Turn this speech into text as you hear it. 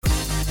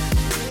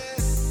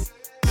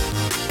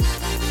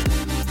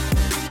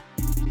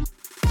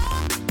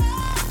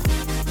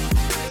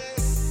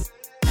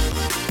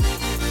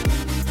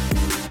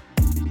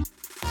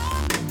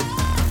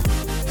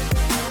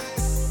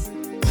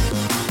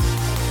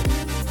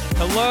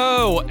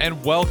Hello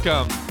and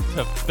welcome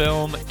to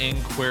Film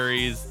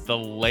Inquiries, the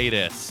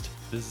latest.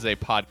 This is a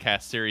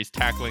podcast series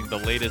tackling the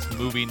latest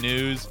movie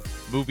news,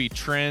 movie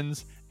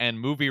trends, and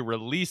movie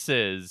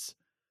releases.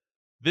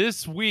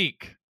 This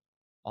week,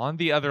 on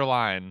the other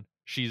line,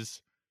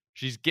 she's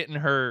getting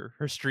her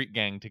street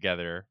gang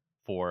together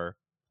for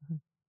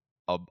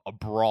a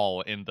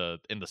brawl in the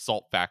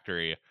salt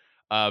factory.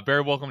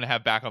 Very welcome to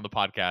have back on the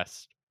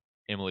podcast,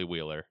 Emily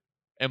Wheeler.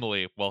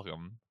 Emily,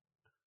 welcome.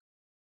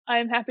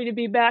 I'm happy to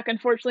be back.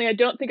 Unfortunately, I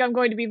don't think I'm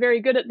going to be very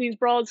good at these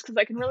brawls because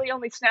I can really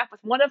only snap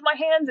with one of my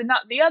hands and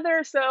not the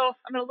other, so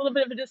I'm at a little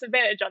bit of a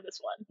disadvantage on this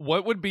one.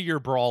 What would be your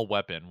brawl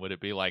weapon? Would it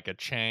be like a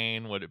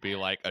chain? Would it be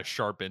like a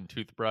sharpened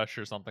toothbrush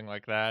or something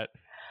like that?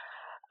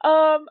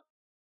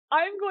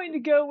 I'm going to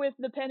go with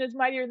the pen is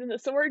mightier than the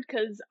sword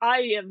because I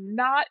am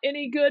not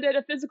any good at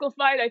a physical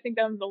fight. I think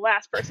I'm the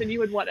last person you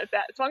would want at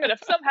that. So I'm going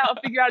to somehow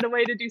figure out a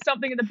way to do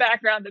something in the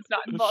background that's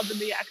not involved in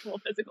the actual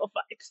physical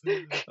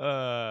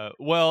fight.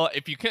 Well,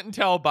 if you couldn't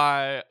tell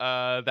by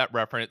that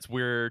reference,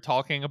 we're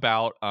talking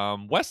about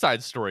West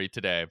Side Story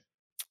today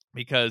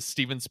because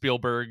Steven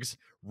Spielberg's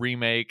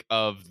remake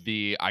of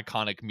the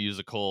iconic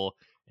musical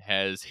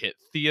has hit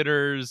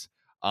theaters.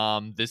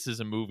 This is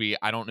a movie,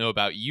 I don't know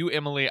about you,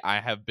 Emily.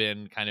 I have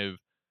been kind of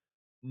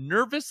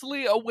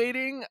nervously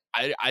awaiting.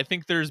 I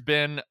think there's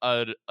been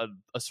a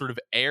sort of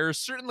air,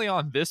 certainly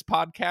on this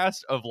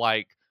podcast, of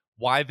like,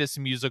 why this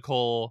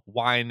musical?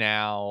 Why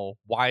now?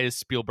 Why is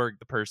Spielberg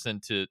the person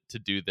to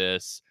do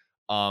this?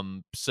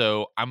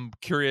 So I'm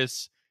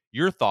curious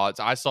your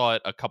thoughts. I saw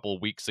it a couple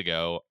weeks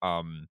ago.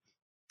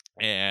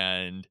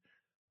 And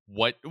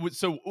I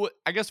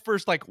guess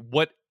first, like,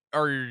 what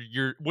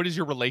is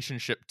your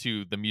relationship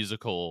to the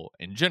musical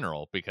in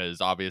general? Because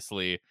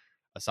obviously,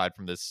 aside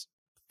from this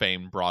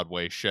famed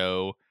Broadway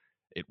show,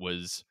 it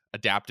was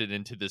adapted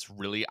into this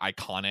really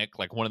iconic,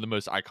 like one of the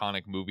most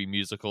iconic movie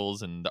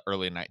musicals in the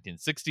early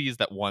 1960s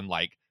that won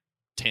like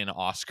 10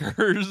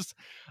 Oscars.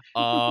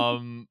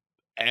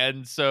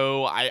 And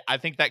so I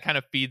think that kind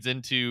of feeds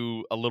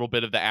into a little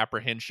bit of the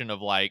apprehension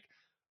of like,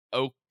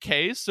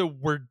 okay, so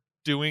we're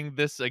doing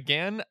this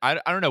again.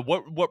 I don't know,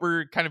 what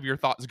were kind of your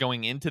thoughts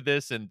going into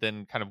this, and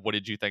then kind of what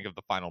did you think of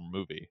the final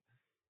movie?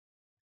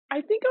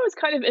 I think I was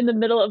kind of in the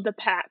middle of the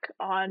pack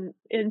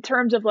in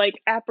terms of like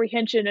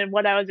apprehension and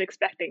what I was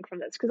expecting from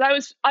this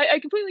because I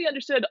completely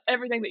understood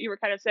everything that you were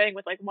kind of saying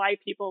with like why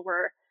people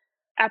were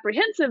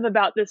apprehensive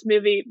about this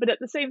movie, but at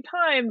the same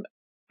time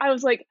I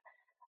was like,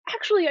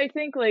 actually, I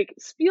think like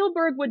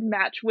Spielberg would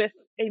match with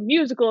a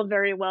musical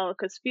very well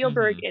because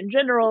Spielberg Mm-hmm. in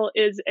general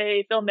is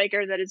a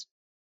filmmaker that is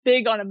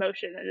big on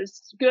emotion and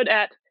is good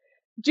at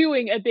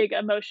doing a big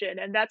emotion.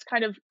 And that's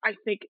kind of, I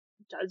think,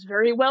 does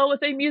very well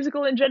with a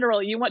musical in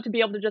general. You want to be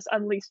able to just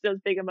unleash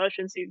those big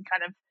emotions so you can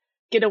kind of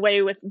get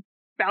away with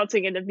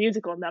bouncing into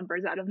musical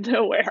numbers out of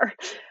nowhere.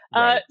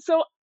 Right.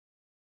 So,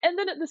 and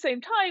then at the same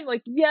time,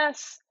 like,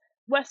 yes,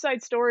 West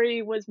Side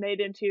Story was made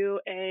into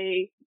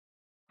a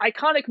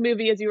iconic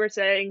movie, as you were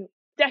saying,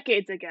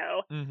 decades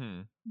ago.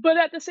 Mm-hmm. But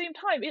at the same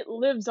time, it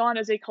lives on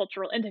as a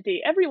cultural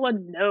entity.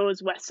 Everyone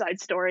knows West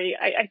Side Story.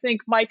 I think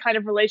my kind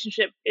of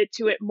relationship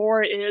to it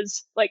more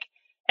is like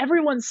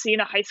everyone's seen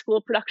a high school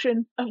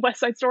production of West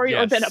Side Story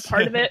or been a Yes.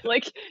 part of it.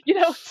 Like,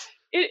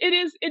 it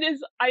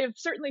is. I have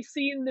certainly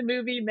seen the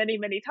movie many,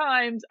 many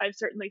times. I've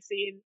certainly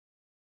seen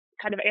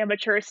kind of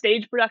amateur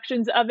stage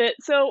productions of it.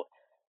 So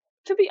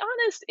to be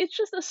honest, it's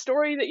just a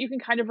story that you can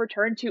kind of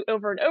return to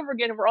over and over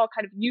again, and we're all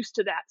kind of used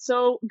to that.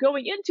 So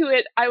going into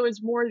it, I was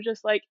more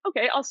just like,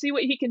 okay, I'll see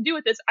what he can do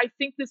with this. I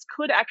think this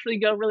could actually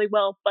go really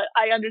well, but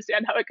I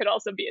understand how it could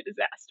also be a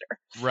disaster.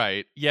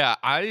 Right. Yeah,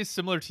 I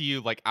similar to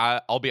you, like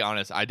I'll be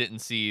honest, I didn't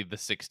see the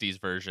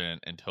 60s version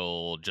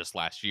until just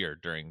last year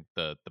during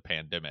the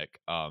pandemic.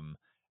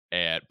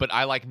 But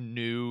I like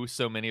knew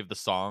so many of the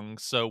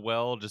songs so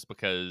well just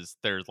because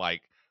there's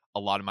like a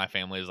lot of my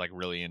family is like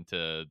really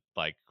into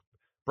like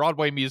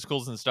Broadway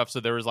musicals and stuff, so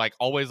there was like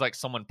always like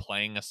someone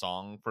playing a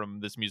song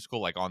from this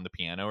musical like on the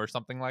piano or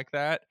something like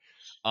that.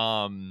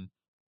 Um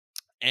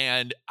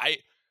and I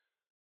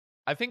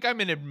think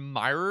I'm an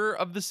admirer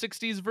of the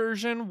 60s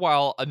version,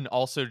 while and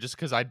also just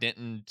because I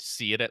didn't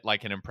see it at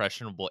like an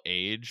impressionable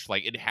age.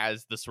 Like it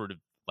has the sort of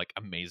like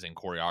amazing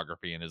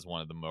choreography and is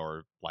one of the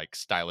more like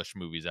stylish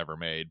movies ever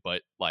made.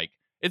 But like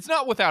it's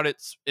not without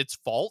its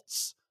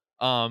faults.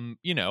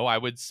 I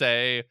would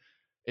say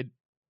it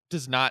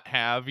does not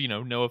have,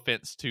 no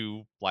offense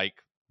to like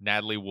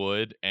Natalie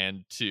Wood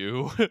and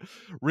to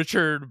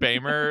Richard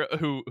Beymer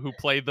who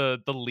play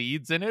the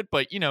leads in it,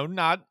 but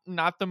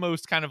not the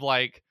most kind of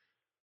like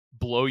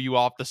blow you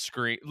off the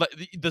screen.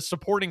 Like the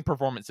supporting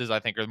performances I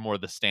think are more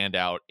the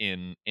standout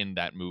in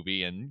that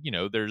movie. And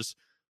there's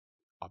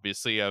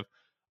obviously a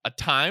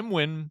time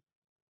when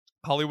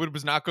Hollywood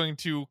was not going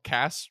to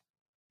cast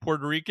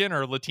Puerto Rican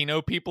or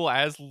Latino people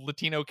as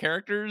Latino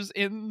characters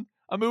in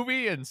a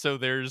movie, and so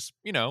there's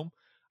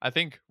I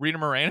think Rita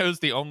Moreno's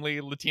the only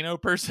Latino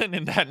person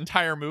in that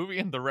entire movie,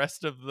 and the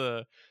rest of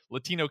the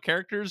Latino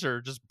characters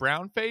are just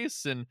brown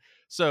face. And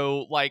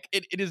so like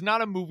it is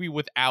not a movie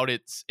without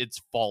its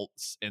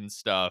faults and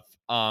stuff.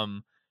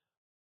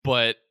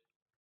 But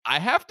I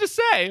have to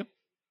say,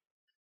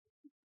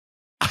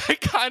 I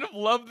kind of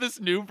love this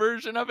new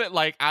version of it.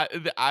 Like I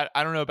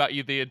don't know about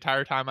you. The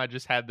entire time I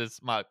just had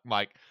this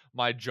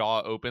my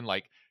jaw open,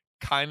 like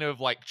kind of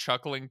like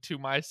chuckling to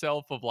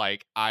myself of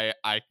like I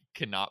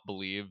cannot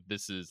believe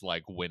this is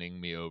like winning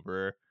me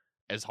over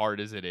as hard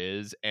as it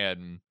is,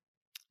 and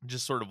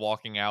just sort of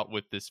walking out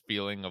with this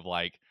feeling of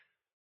like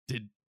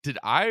did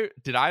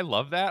I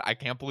love that? I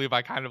can't believe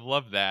I kind of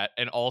love that,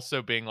 and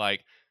also being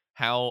like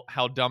how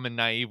dumb and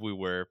naive we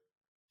were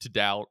to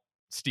doubt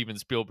Steven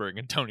Spielberg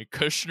and Tony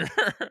Kushner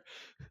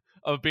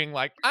of being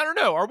like, I don't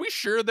know, are we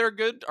sure they're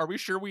good? Are we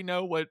sure we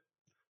know what,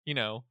 you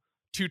know,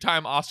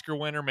 two-time Oscar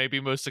winner, maybe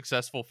most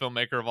successful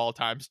filmmaker of all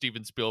time,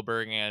 Steven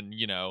Spielberg, and,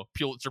 you know,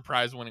 Pulitzer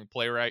Prize winning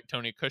playwright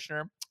Tony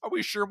Kushner? Are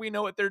we sure we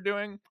know what they're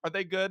doing? Are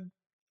they good?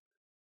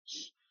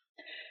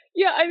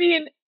 Yeah, I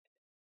mean,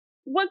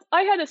 once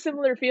I had a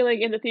similar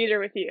feeling in the theater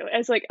with you,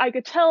 as like I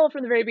could tell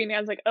from the very beginning, I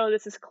was like, oh,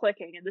 this is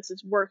clicking and this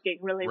is working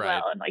really Right.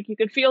 well. And like you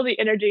could feel the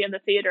energy in the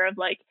theater of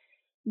like,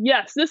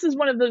 yes, this is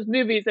one of those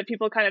movies that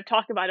people kind of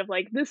talk about of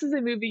like, this is a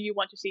movie you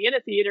want to see in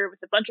a theater with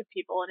a bunch of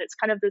people. And it's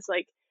kind of this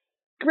like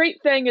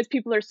great thing as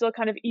people are still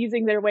kind of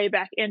easing their way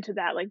back into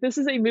that. Like this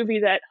is a movie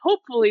that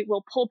hopefully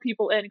will pull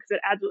people in because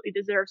it absolutely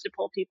deserves to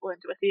pull people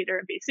into a theater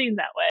and be seen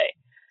that way.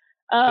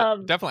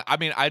 Definitely. I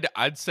mean,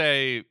 I'd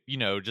say, you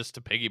know, just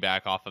to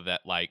piggyback off of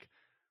that, like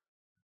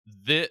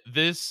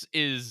this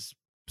is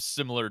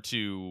similar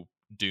to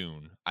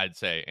Dune, I'd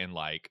say, and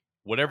like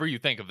whatever you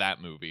think of that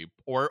movie,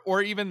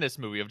 or even this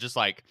movie, of just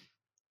like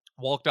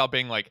walked out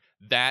being like,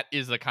 that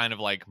is the kind of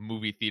like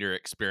movie theater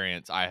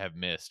experience I have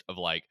missed, of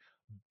like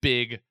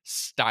big,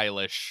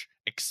 stylish,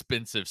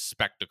 expensive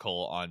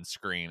spectacle on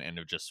screen, and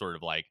of just sort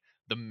of like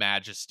the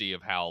majesty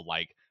of how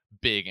like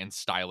big and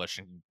stylish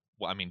and,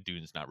 well, I mean,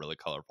 Dune's not really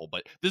colorful,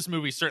 but this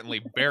movie's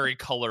certainly very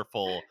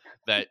colorful,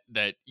 that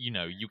you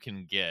know you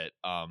can get,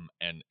 and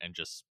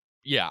just,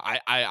 yeah,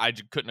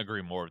 couldn't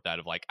agree more with that.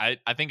 Of like, I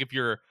think if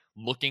you're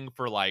looking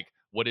for like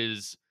what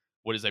is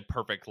a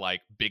perfect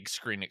like big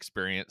screen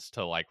experience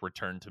to like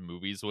return to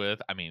movies with,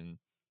 I mean,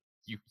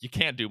 you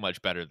can't do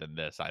much better than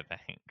this, I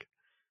think.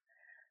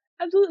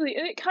 Absolutely,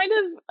 and it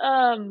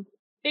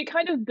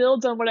kind of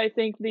builds on what I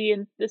think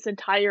this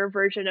entire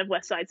version of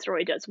West Side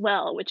Story does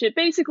well, which it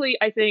basically,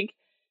 I think,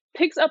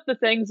 picks up the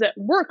things that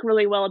work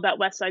really well about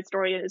West Side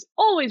Story and has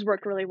always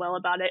worked really well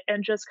about it,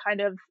 and just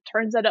kind of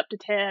turns that up to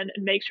 10 and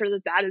makes sure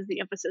that that is the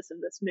emphasis of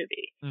this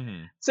movie.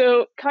 Hmm.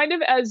 So, kind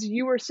of as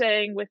you were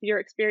saying with your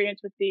experience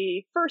with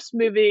the first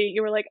movie,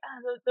 you were like,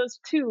 ah, those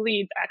two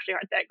leads actually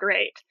aren't that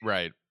great.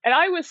 Right. And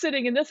I was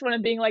sitting in this one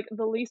and being like,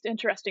 the least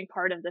interesting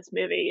part of this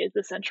movie is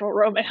the central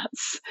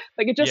romance.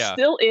 Like it just Yeah.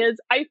 still is.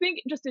 I think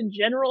just in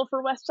general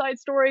for West Side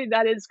Story,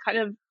 that is kind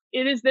of,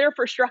 it is there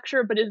for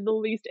structure, but is the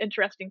least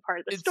interesting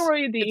part of the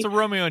story. It's The a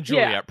Romeo and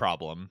Yeah, Juliet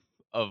problem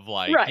of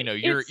like, you right. know,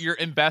 It's your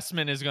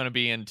investment is going to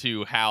be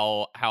into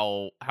how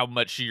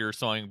much you're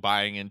sewing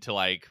buying into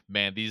like,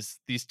 man, these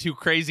two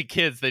crazy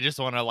kids, they just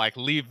want to like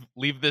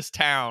leave this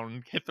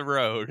town, hit the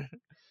road.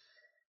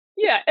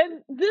 Yeah,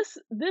 and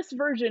this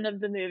version of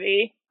the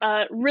movie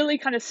really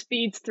kind of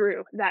speeds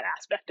through that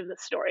aspect of the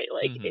story.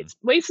 Like Hmm. it's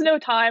wastes no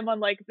time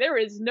on like there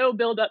is no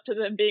build up to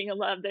them being in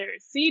love. They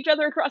see each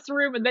other across the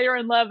room and they are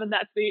in love, and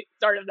that's the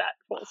start of that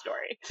full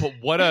story. But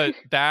what a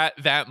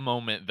that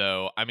moment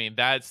though. I mean,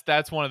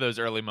 that's one of those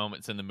early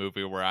moments in the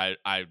movie where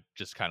I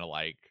just kind of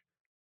like,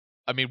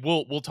 I mean,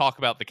 we'll talk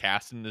about the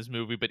cast in this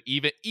movie, but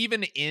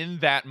even in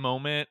that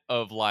moment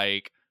of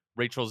like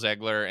Rachel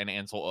Zegler and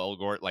Ansel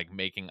Elgort like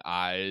making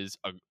eyes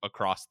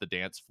across the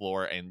dance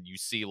floor, and you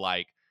see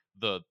like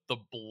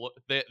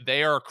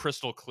they are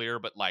crystal clear,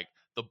 but like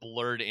the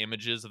blurred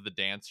images of the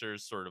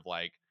dancers sort of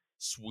like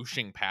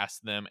swooshing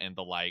past them, and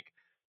the like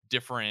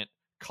different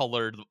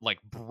colored, like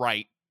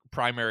bright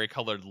primary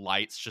colored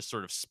lights just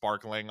sort of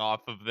sparkling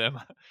off of them.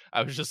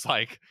 I was just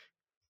like,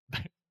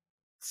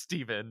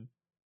 Steven,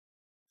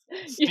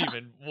 Yeah.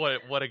 Steven,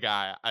 what a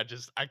guy.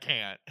 I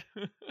can't.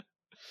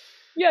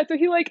 Yeah, so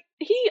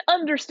he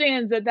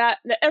understands that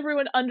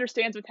everyone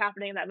understands what's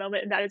happening in that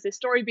moment, and that is a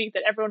story beat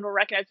that everyone will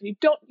recognize, and you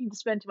don't need to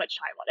spend too much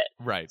time on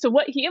it. Right. So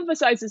what he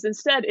emphasizes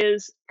instead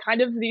is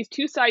kind of these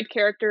two side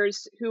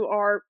characters who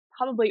are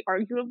probably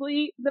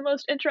arguably the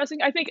most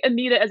interesting. I think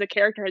Anita as a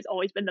character has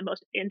always been the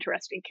most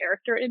interesting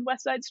character in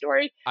West Side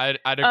Story. I'd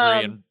agree.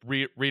 Um,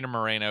 And Rita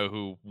Moreno,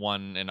 who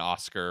won an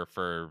Oscar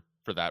for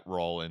that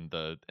role in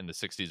the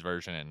 '60s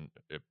version,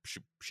 and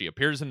she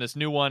appears in this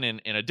new one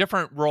in a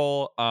different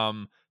role,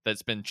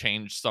 that's been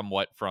changed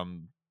somewhat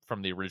from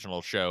the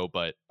original show,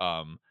 but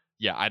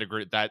yeah, I'd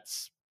agree.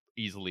 That's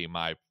easily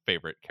my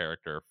favorite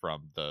character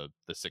from the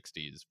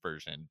 '60s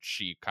version.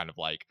 She kind of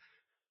like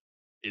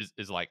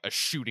is like a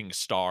shooting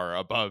star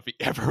above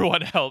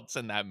everyone else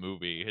in that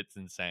movie. It's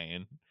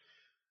insane.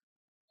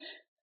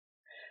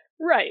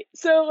 Right.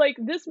 So, like,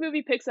 this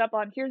movie picks up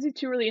on, here's these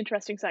 2 really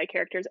interesting side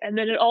characters, and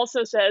then it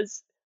also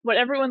says, what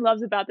everyone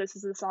loves about this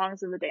is the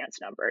songs and the dance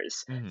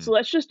numbers. So Mhm.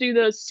 let's just do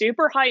those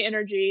super high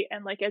energy,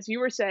 and, like, as you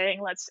were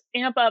saying, let's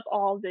amp up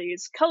all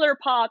these color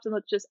pops, and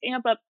let's just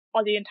amp up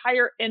all the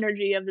entire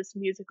energy of this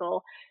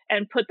musical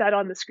and put that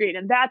on the screen,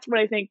 and that's what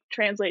I think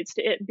translates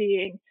to it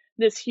being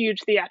this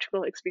huge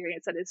theatrical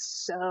experience that is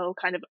so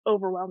kind of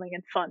overwhelming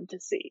and fun to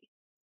see.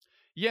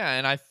 Yeah,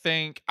 and I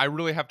think I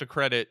really have to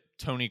credit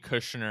Tony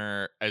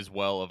Kushner as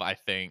well of I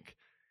think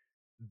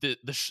the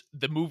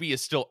movie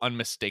is still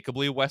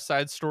unmistakably West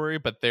Side Story,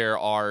 but there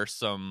are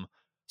some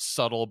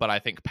subtle but I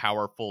think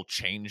powerful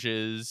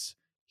changes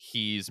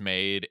he's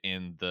made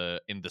in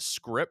the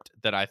script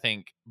that I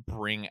think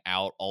bring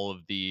out all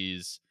of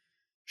these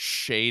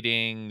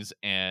shadings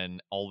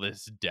and all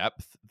this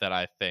depth that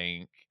I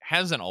think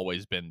hasn't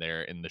always been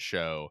there in the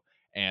show.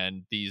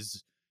 And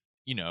these,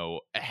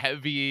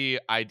 heavy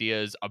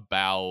ideas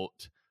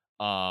about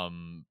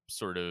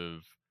sort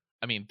of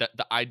I mean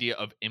the idea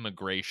of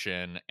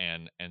immigration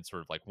and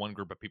sort of like one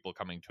group of people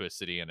coming to a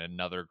city and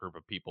another group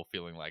of people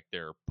feeling like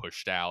they're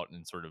pushed out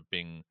and sort of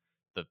being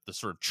the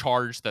sort of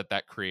charge that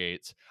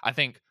creates. I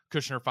think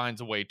Kushner finds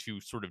a way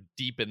to sort of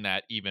deepen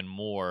that even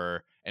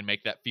more and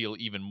make that feel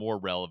even more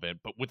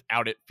relevant, but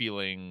without it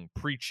feeling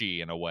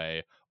preachy in a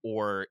way,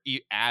 or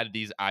add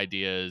these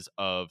ideas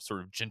of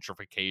sort of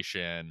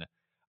gentrification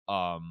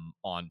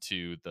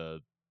onto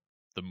the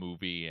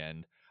movie.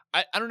 And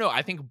I don't know,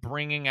 I think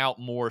bringing out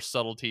more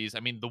subtleties. I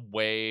mean, the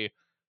way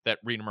that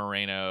Rita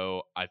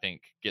Moreno I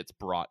think gets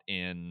brought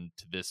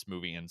into this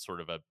movie and sort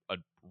of a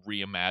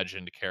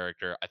reimagined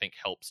character I think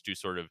helps to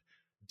sort of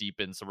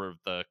deepen some of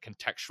the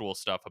contextual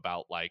stuff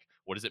about like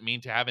what does it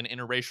mean to have an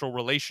interracial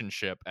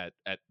relationship at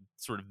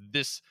sort of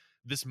this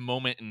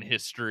moment in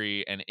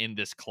history and in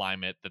this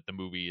climate that the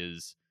movie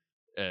is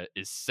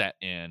set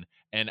in.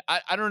 And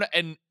I don't know,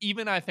 and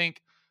even I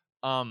think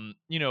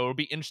it'll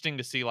be interesting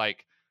to see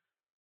like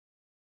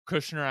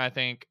Kushner, I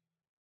think,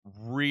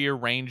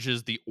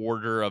 rearranges the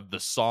order of the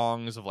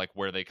songs of like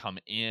where they come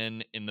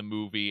in the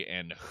movie,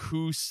 and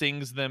who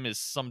sings them is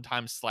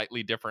sometimes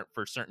slightly different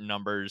for certain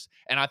numbers.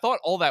 And I thought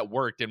all that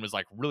worked and was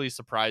like really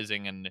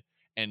surprising.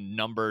 And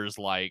numbers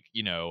like,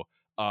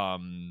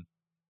 um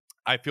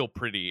I Feel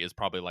Pretty is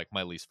probably like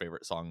my least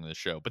favorite song in the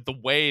show. But the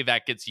way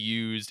that gets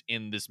used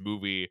in this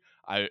movie,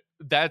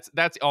 that's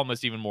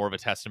almost even more of a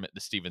testament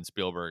to Steven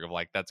Spielberg of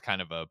like that's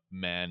kind of a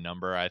man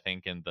number, I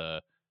think, in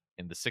the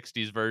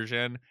 60s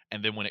version.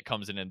 And then when it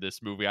comes in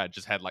this movie, I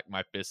just had like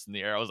my fists in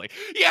the air. I was like,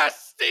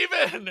 yes,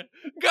 Steven,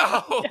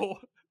 Yeah. go.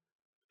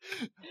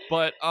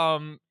 But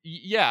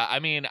yeah, I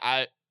mean,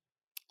 I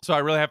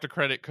really have to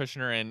credit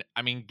Kushner. And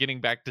I mean,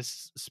 getting back to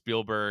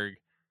Spielberg,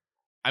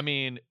 I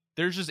mean,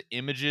 there's just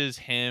images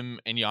him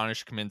and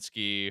Janusz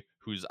Kaminski,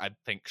 who's I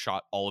think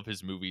shot all of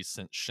his movies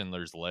since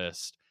Schindler's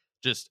List.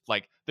 Just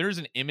like there's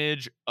an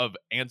image of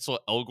Ansel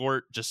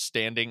Elgort just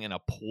standing in a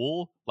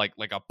pool, like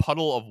a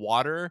puddle of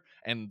water,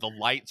 and the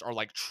lights are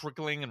like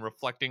trickling and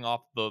reflecting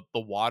off the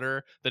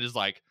water. That is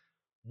like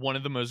one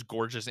of the most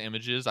gorgeous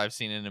images I've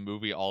seen in a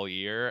movie all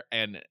year,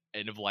 and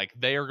of like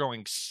they are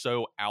going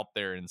so out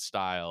there in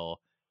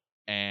style.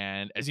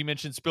 And as you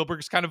mentioned,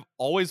 Spielberg's kind of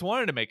always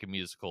wanted to make a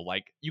musical.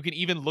 Like you can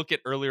even look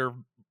at earlier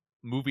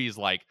movies,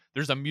 like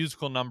there's a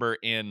musical number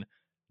in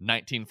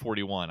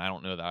 1941. I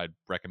don't know that I'd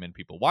recommend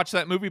people watch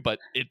that movie, but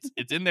it's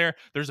in there.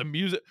 There's a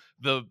music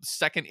the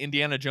second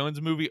Indiana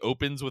Jones movie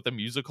opens with a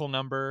musical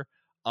number.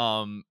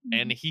 And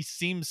Mhm. he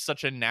seems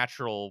such a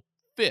natural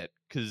fit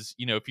because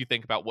if you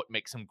think about what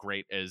makes him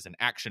great as an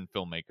action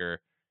filmmaker,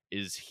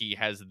 is he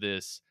has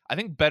this, I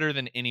think better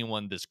than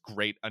anyone, this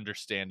great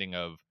understanding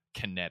of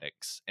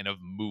kinetics and of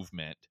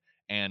movement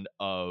and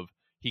of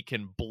he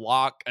can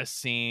block a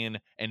scene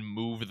and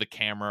move the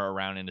camera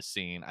around in a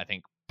scene, I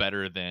think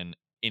better than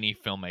any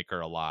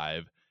filmmaker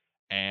alive.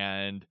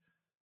 And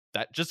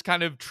that just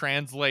kind of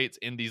translates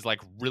in these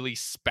like really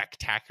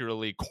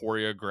spectacularly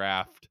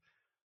choreographed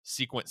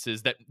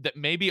sequences that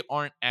maybe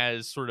aren't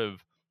as sort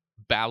of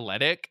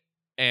balletic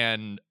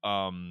and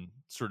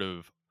sort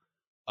of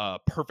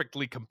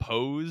perfectly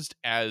composed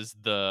as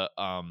the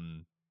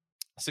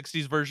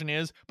 60s version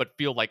is, but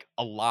feel like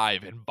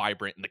alive and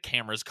vibrant, and the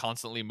camera's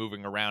constantly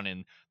moving around,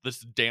 and this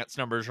dance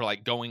numbers are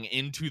like going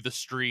into the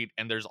street,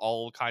 and there's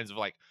all kinds of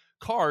like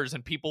cars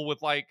and people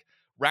with like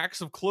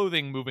racks of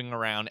clothing moving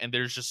around, and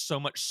there's just so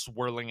much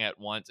swirling at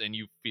once, and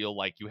you feel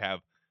like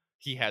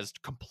he has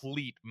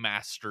complete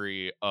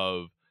mastery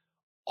of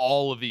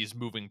all of these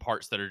moving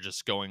parts that are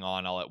just going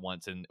on all at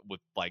once and with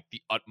like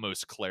the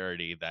utmost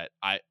clarity that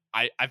I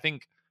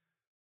think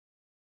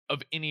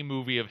of any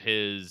movie of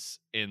his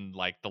in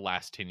like the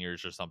last 10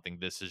 years or something.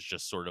 This is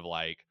just sort of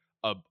like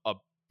a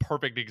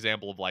perfect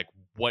example of like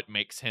what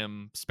makes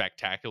him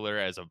spectacular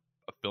as a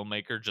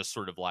filmmaker, just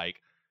sort of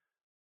like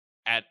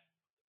at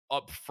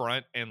up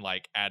front and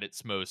like at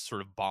its most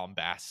sort of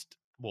bombastic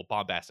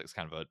is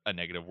kind of a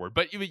negative word,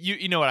 but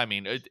you know what I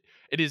mean. It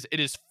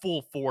is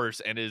full force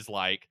and is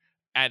like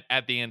at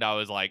the end I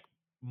was like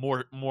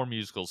more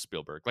musical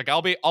Spielberg. Like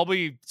I'll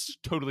be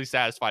totally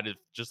satisfied if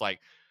just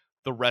like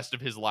the rest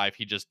of his life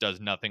he just does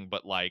nothing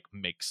but like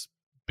makes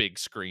big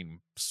screen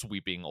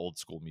sweeping old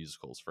school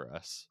musicals for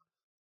us.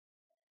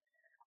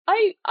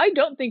 I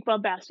don't think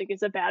bombastic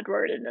is a bad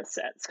word in this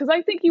sense, because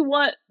I think you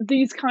want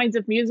these kinds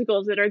of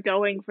musicals that are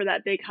going for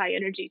that big high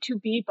energy to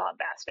be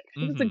bombastic,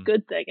 because it's a Mm-hmm.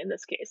 good thing in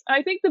this case.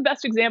 I think the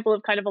best example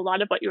of kind of a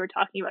lot of what you were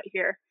talking about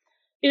here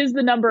is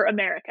the number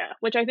America,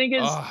 which I think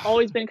has Oh,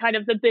 always been kind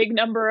of the big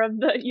number of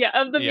the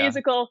yeah.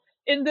 musical.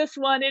 In this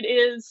one, it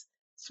is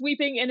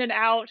sweeping in and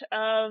out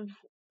of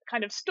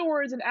kind of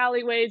stores and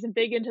alleyways and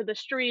big into the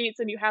streets,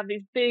 and you have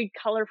these big,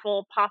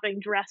 colorful, popping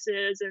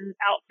dresses and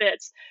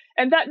outfits.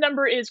 And that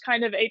number is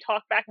kind of a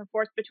talk back and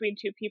forth between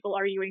two people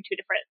arguing two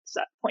different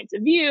points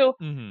of view.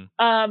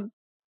 Mm-hmm. Um,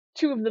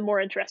 Two of the more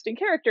interesting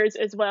characters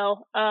as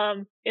well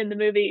in the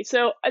movie.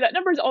 So that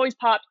number's always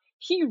popped.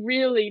 He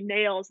really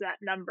nails that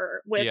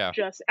number with Yeah.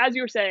 just, as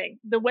you were saying,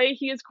 the way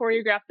he has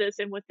choreographed this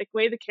and with the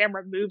way the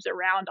camera moves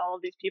around all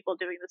of these people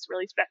doing this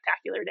really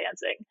spectacular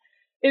dancing.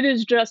 It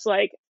is just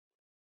like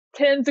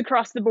tens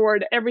across the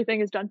board. Everything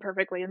is done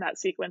perfectly in that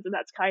sequence. And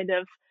that's kind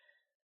of,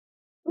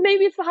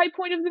 maybe it's the high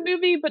point of the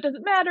movie, but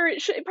doesn't matter.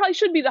 It probably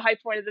should be the high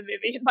point of the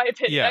movie, in my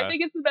opinion. I Yeah.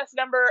 think it's the best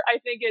number. I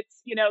think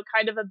it's,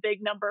 kind of a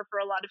big number for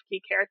a lot of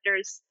key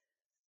characters.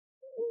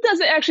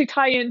 Doesn't actually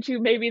tie into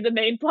maybe the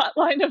main plot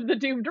line of the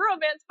doomed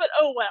romance, but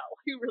oh well,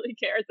 who really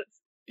cares?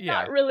 It's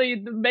not Yeah. really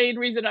the main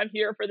reason I'm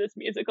here for this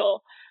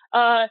musical.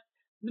 Uh,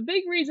 the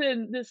big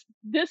reason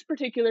this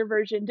particular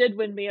version did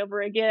win me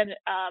over again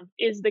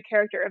is the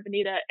character of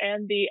Anita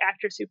and the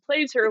actress who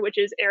plays her, which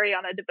is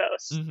Ariana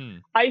DeBose. Mm-hmm.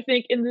 I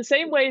think in the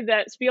same way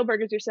that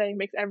Spielberg, as you're saying,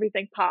 makes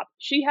everything pop,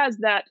 she has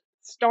that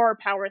star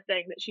power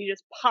thing that she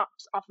just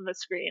pops off of a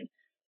screen.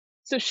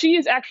 So she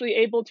is actually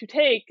able to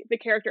take the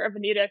character of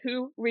Anita,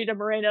 who Rita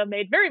Moreno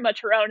made very much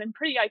her own and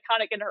pretty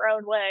iconic in her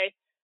own way.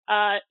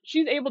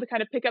 She's able to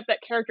kind of pick up that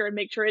character and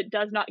make sure it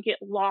does not get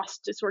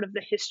lost to sort of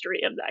the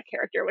history of that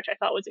character, which I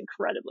thought was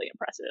incredibly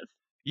impressive.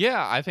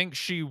 Yeah, I think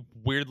she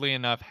weirdly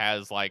enough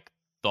has like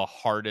the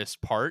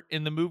hardest part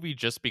in the movie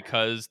just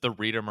because the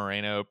Rita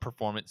Moreno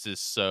performance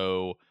is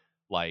so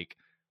like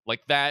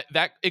that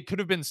it could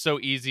have been so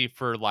easy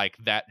for like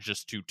that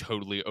just to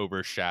totally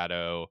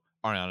overshadow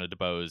Ariana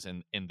DeBose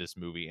in this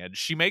movie, and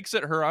she makes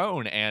it her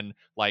own. And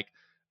like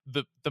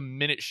the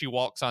minute she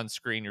walks on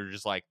screen, you're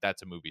just like,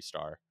 that's a movie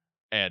star.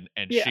 And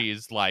Yeah.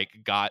 she's like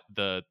got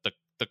the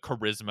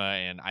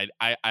charisma. And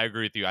I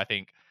agree with you. I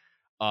think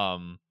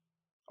um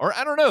or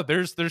I don't know.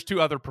 There's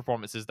two other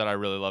performances that I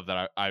really love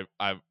that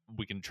I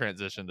we can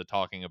transition to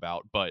talking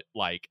about, but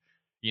like,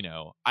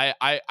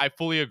 I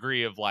fully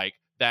agree of like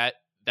that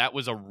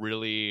was a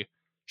really,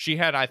 she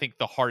had, I think,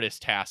 the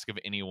hardest task of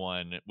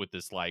anyone with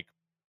this like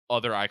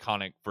other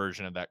iconic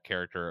version of that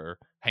character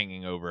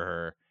hanging over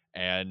her,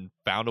 and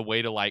found a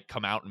way to like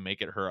come out and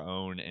make it her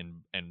own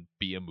and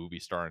be a movie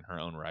star in her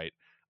own right.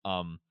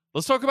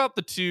 Let's talk about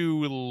the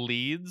two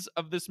leads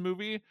of this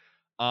movie,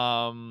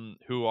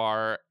 who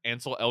are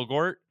Ansel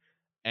Elgort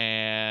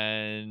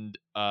and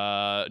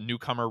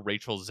newcomer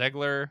Rachel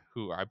Zegler,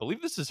 who I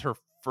believe this is her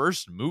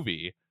first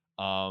movie.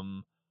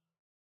 I'm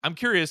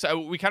curious.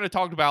 We kind of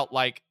talked about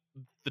like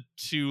the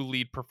two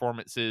lead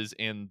performances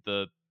in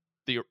the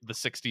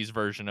 60s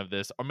version of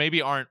this, or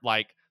maybe aren't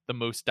like the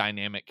most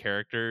dynamic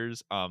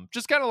characters.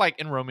 Just kind of like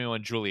in Romeo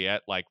and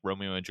Juliet, like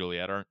Romeo and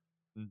Juliet aren't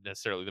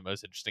necessarily the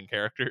most interesting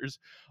characters.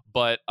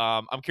 But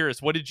I'm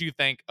curious, what did you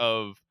think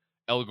of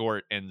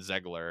Elgort and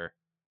Zegler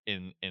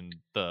in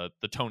the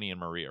Tony and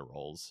Maria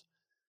roles?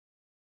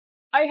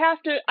 I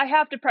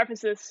have to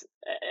preface this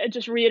and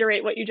just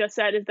reiterate what you just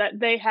said, is that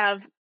they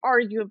have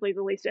arguably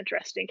the least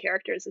interesting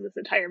characters in this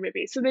entire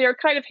movie. So they are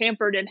kind of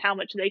hampered in how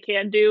much they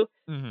can do,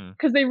 Mm-hmm.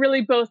 because they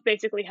really both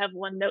basically have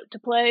one note to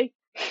play.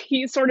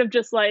 He's sort of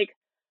just like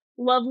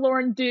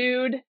lovelorn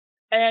dude,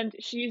 and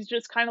she's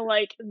just kind of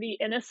like the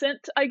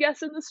innocent, I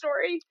guess, in the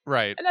story.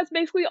 Right. And that's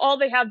basically all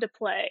they have to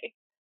play.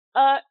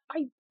 I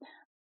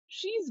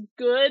She's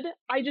good.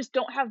 I just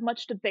don't have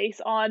much to base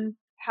on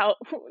how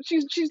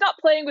she's not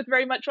playing with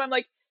very much. So I'm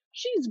like,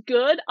 she's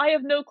good. I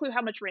have no clue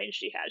how much range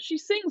she has. She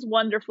sings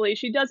wonderfully.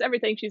 She does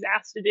everything she's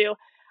asked to do.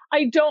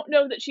 I don't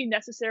know that she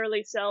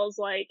necessarily sells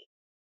like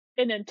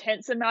an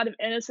intense amount of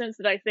innocence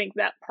that I think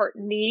that part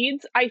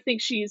needs. I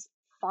think she's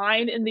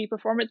fine in the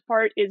performance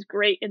part, is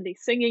great in the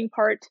singing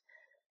part,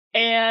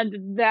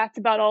 and that's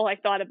about all I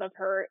thought of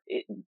her.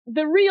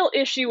 The real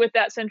issue with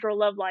that central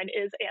love line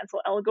is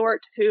Ansel Elgort,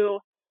 who,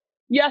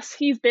 yes,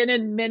 he's been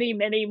in many,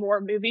 many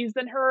more movies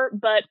than her,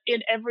 but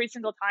in every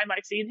single time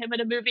I've seen him in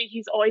a movie,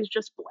 he's always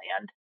just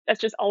bland. That's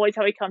just always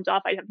how he comes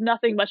off. I have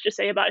nothing much to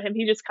say about him.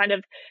 He just kind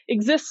of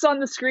exists on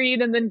the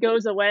screen and then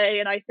goes away,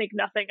 and I think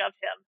nothing of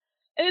him.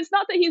 And it's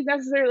not that he's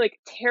necessarily like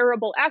a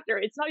terrible actor.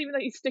 It's not even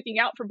that he's sticking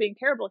out for being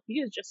terrible. He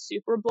is just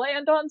super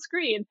bland on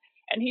screen.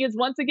 And he is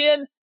once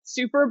again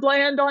super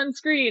bland on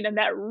screen. And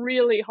that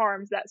really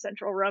harms that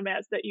central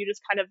romance, that you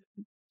just kind of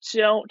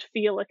don't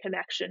feel a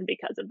connection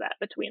because of that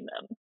between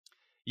them.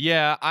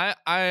 Yeah,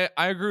 I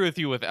agree with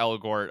you with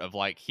Elgort of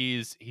like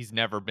he's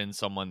never been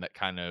someone that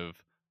kind of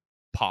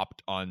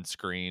popped on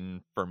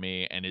screen for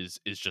me, and is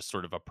just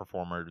sort of a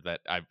performer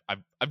that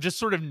I've just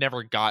sort of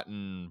never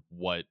gotten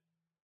what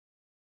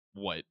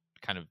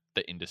kind of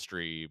the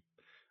industry.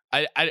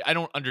 I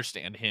don't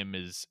understand him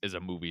as a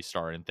movie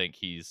star, and think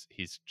he's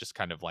just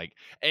kind of like,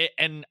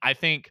 and I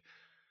think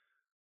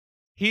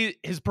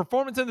his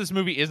performance in this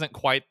movie isn't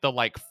quite the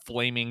like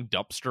flaming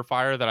dumpster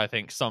fire that I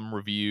think some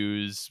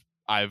reviews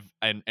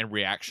and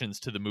reactions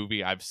to the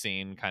movie I've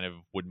seen kind of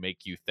would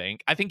make you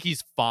think. I think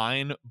he's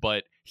fine,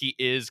 but he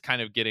is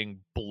kind of getting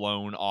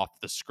blown off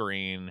the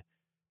screen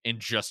in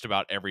just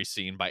about every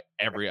scene by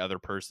every other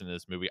person in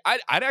this movie.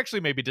 I'd actually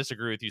maybe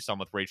disagree with you some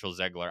with Rachel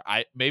Zegler.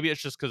 I maybe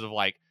it's just because of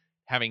like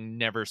having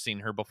never seen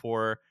her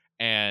before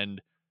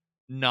and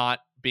not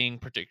being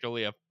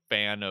particularly a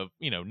fan of,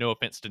 no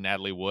offense to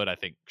Natalie Wood. I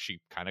think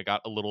she kind of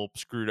got a little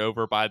screwed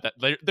over by that.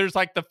 There's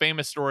like the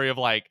famous story of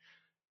like,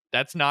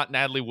 that's not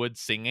Natalie Wood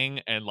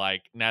singing, and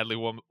like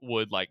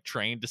Wood like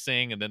trained to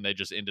sing, and then they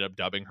just ended up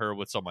dubbing her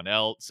with someone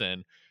else.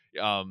 And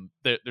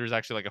there's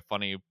actually like a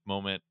funny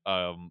moment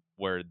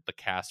where the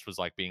cast was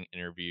like being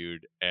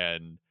interviewed,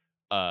 and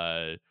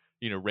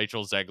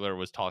Rachel Zegler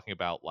was talking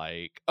about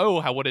like,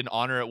 oh, how what an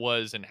honor it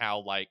was, and how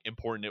like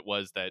important it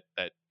was that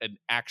an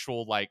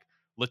actual like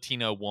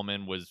Latino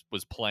woman was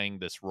playing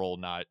this role,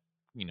 not,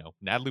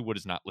 Natalie Wood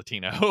is not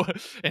Latino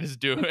and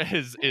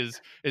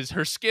is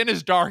her skin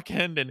is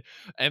darkened,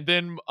 and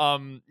then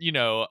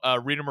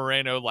Rita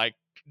Moreno like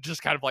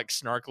just kind of like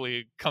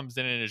snarkily comes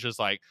in and is just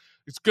like,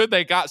 it's good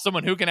they got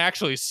someone who can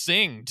actually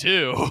sing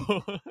too.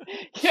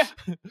 Yeah.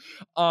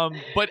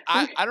 But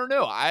I don't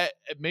know, I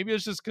maybe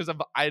it's just because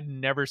I'd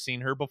never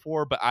seen her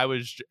before, but I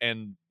was,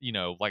 and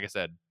like I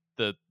said,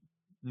 the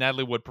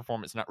Natalie Wood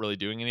performance not really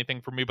doing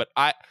anything for me, but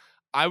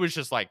I was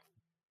just like,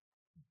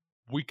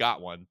 we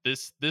got one.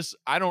 This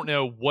I don't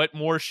know what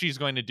more she's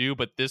going to do,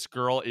 but this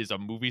girl is a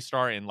movie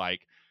star, and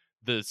like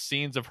the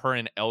scenes of her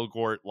and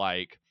Elgort,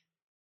 like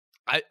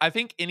I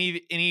think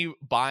any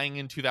buying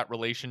into that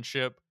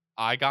relationship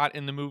I got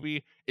in the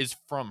movie is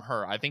from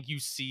her. I think you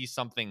see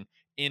something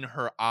in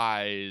her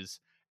eyes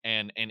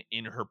and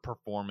in her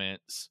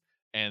performance,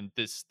 and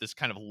this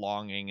kind of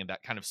longing and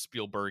that kind of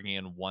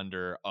Spielbergian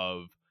wonder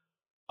of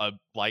a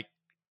like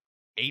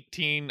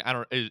 18, I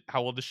don't,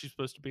 how old is she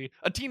supposed to be,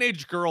 a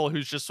teenage girl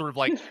who's just sort of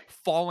like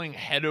falling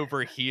head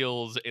over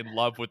heels in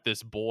love with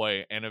this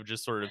boy, and of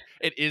just sort of,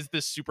 it is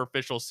this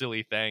superficial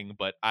silly thing,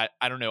 but I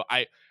don't know,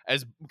 I,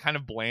 as kind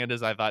of bland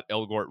as I thought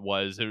Elgort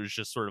was, it was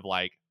just sort of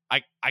like,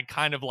 I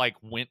kind of like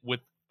went with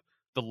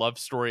the love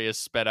story as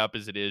sped up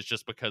as it is,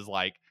 just because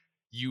like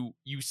you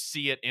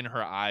see it in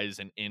her eyes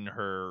and in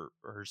her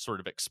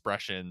sort of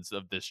expressions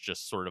of this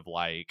just sort of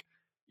like,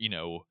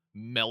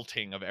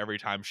 melting of every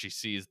time she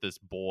sees this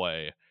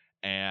boy.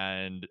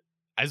 And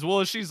as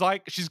well as she's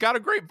got a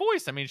great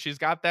voice. I mean, she's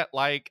got that,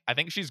 like, I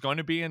think she's going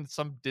to be in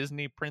some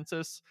Disney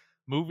princess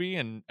movie,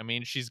 and I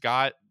mean, she's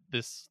got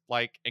this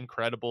like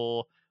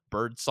incredible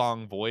bird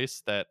song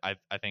voice that I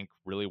think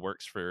really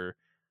works for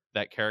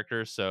that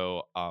character.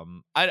 So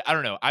I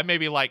don't know, I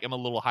maybe like am a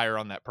little higher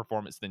on that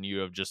performance than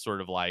you, of just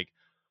sort of like,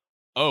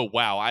 oh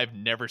wow, I've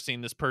never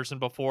seen this person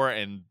before,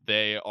 and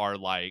they are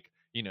like,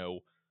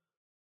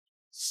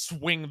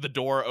 swing the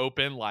door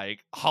open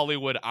like,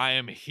 Hollywood, I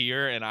am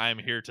here and I am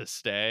here to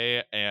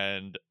stay.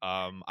 And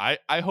I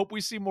hope we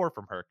see more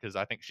from her, because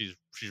I think she's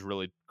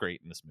really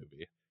great in this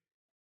movie.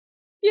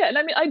 Yeah, and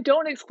I mean, I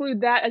don't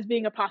exclude that as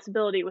being a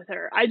possibility with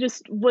her. I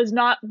just was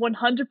not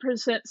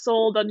 100%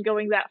 sold on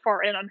going that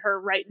far in on her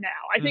right now.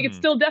 I think it's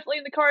Hmm. still definitely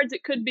in the cards,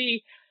 it could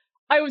be.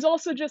 I was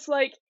also just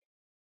like,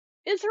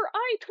 is her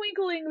eye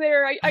twinkling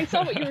there? I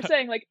saw what you were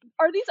saying, like,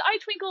 are these eye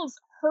twinkles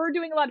her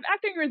doing a lot of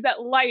acting, or is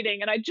that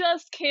lighting? And I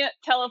just can't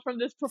tell from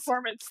this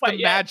performance It's the quite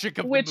yet magic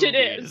of the which it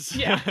is. movies.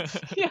 Yeah.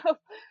 Yeah.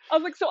 I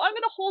was like, so I'm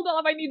gonna hold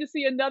off. I need to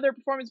see another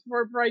performance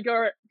before I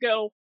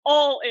go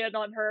all in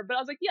on her. But I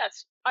was like,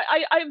 yes,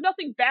 I have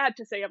nothing bad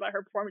to say about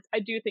her performance. I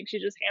do think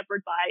she's just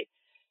hampered by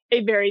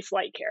a very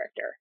slight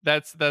character.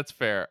 That's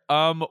fair.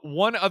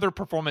 One other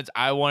performance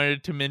I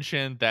wanted to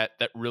mention that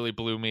really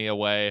blew me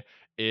away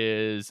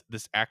is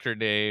this actor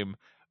named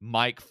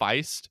Mike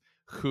Feist,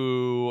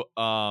 who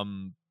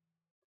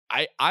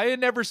I had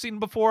never seen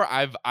before.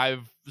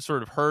 I've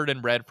sort of heard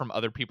and read from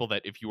other people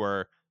that if you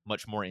are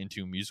much more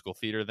into musical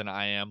theater than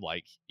I am,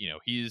 like,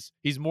 he's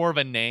more of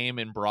a name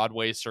in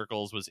Broadway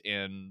circles, was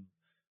in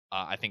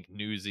I think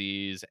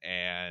Newsies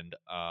and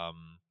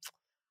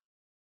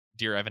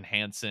Dear Evan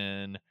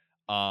Hansen.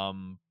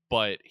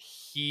 But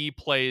he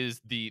plays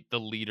the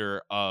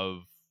leader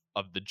of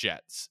the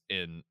Jets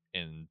in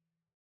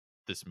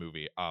this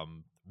movie.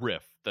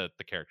 Riff, the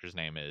character's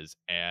name is,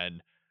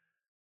 and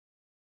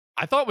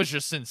I thought was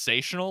just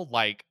sensational.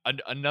 Like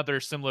another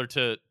similar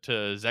to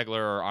Zegler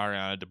or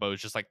Ariana DeBose.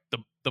 Just like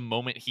the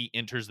moment he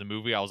enters the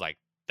movie, I was like,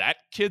 that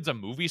kid's a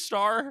movie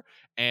star,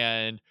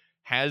 and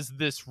has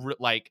this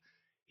like,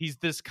 he's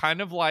this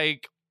kind of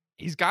like,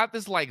 he's got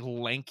this like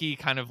lanky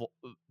kind of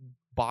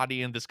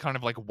body and this kind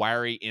of like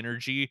wiry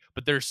energy,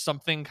 but there's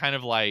something kind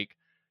of like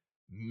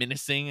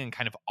menacing and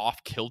kind of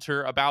off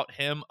kilter about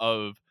him,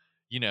 of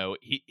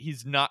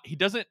he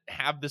doesn't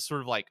have this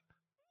sort of like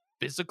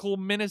physical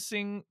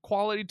menacing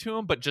quality to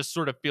him, but just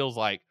sort of feels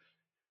like,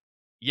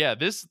 yeah,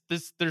 this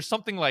there's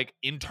something like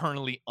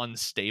internally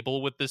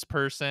unstable with this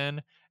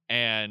person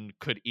and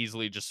could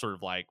easily just sort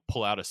of like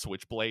pull out a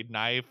switchblade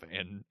knife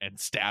and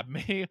stab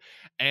me.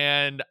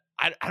 And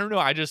I don't know,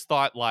 I just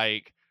thought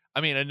like,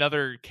 I mean,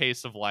 another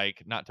case of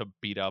like, not to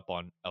beat up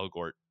on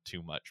Elgort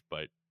too much,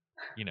 but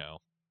you know,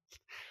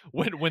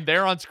 when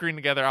they're on screen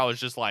together, I was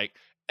just like,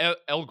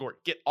 Elgort,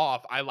 get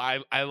off.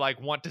 I like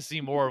want to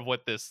see more of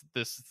what this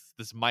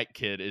Mike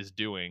kid is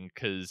doing,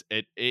 because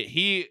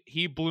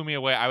he blew me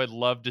away. I would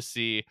love to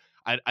see.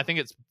 I think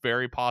it's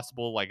very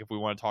possible, like if we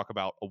want to talk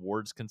about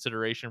awards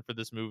consideration for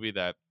this movie,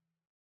 that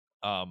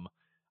um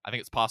I think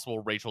it's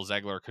possible Rachel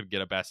Zegler could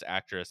get a Best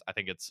Actress. I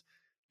think it's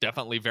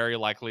definitely very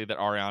likely that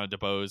Ariana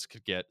DeBose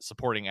could get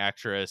Supporting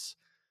Actress.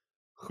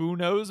 Who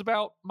knows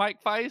about Mike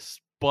Weiss?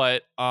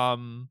 But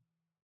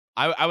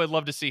I would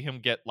love to see him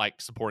get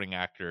like supporting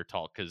actor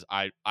talk, because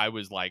I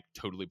was like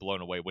totally blown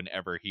away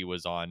whenever he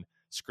was on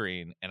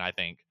screen, and I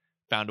think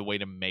found a way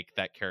to make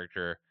that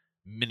character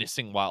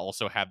menacing while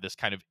also have this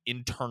kind of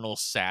internal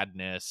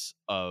sadness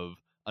of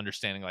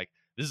understanding like,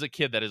 this is a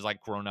kid that has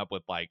like grown up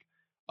with like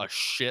a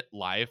shit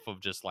life of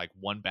just like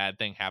one bad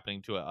thing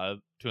happening to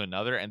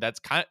another, and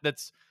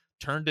that's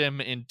turned him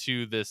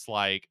into this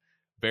like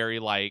very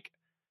like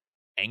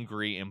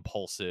angry,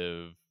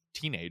 impulsive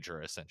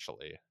teenager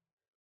essentially.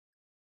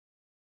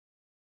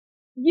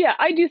 Yeah,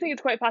 I do think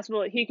it's quite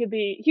possible that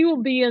he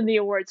will be in the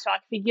awards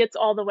talk. If he gets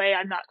all the way,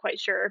 I'm not quite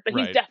sure, but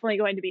he's Right. definitely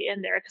going to be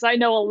in there because I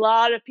know a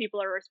lot of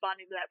people are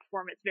responding to that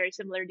performance very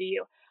similar to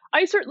you.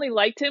 I certainly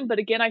liked him, but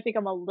again, I think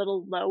I'm a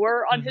little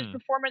lower on his Mhm.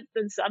 performance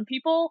than some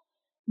people.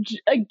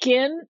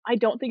 Again, I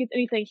don't think it's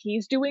anything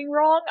he's doing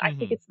wrong. I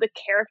think Mhm. it's the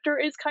character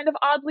is kind of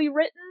oddly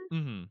written.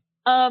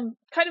 Mhm.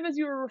 Kind of as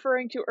you were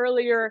referring to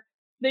earlier,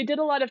 they did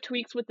a lot of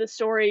tweaks with the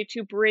story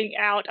to bring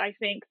out, I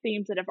think,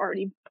 themes that have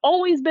already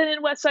always been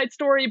in West Side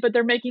Story, but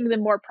they're making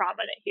them more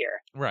prominent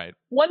here. Right.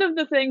 One of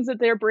the things that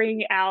they're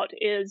bringing out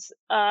is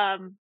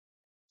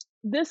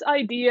this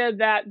idea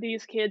that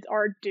these kids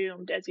are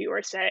doomed, as you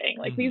were saying.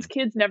 Like, these Mhm.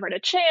 kids never had a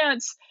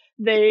chance.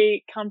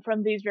 They come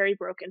from these very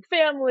broken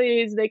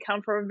families. They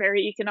come from a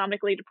very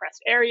economically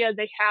depressed area.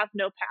 They have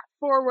no path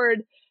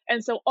forward.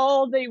 And so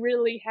all they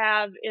really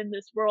have in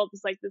this world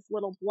is like this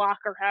little block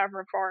or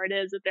however far it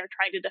is that they're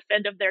trying to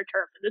defend of their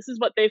turf. And this is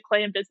what they've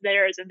claimed as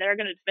theirs, and they're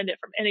going to defend it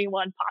from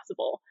anyone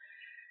possible.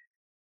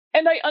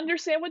 And I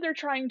understand what they're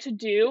trying to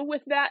do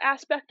with that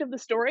aspect of the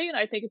story, and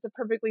I think it's a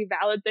perfectly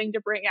valid thing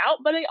to bring out.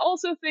 But I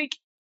also think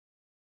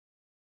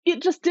it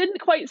just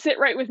didn't quite sit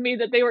right with me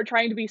that they were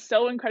trying to be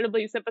so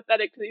incredibly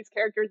sympathetic to these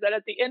characters that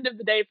at the end of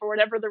the day, for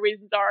whatever the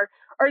reasons are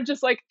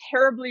just like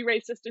terribly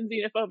racist and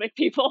xenophobic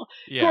people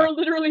who Yeah. are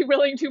literally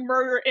willing to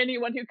murder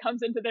anyone who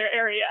comes into their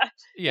area.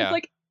 It's Yeah.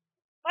 like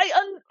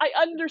I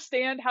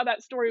understand how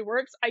that story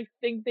works. I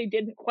think they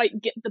didn't quite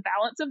get the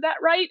balance of that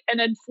right, and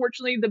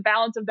unfortunately, the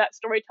balance of that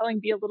storytelling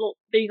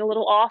being a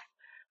little off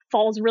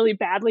falls really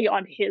badly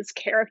on his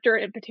character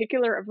in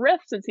particular of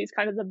Riff, since he's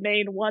kind of the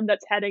main one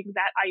that's heading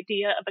that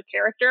idea of a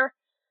character.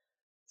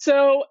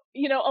 So,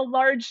 a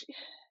large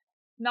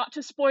not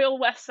to spoil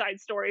West Side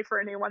Story for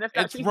anyone, if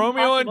that's It's even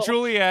Romeo and possible.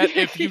 Juliet.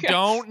 If you Yeah.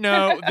 don't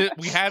know that,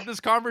 we had this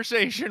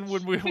conversation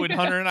when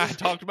Hunter and I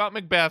talked about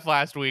Macbeth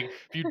last week.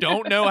 If you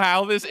don't know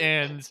how this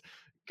ends,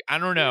 I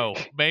don't know.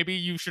 Maybe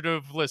you should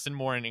have listened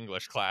more in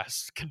English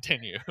class.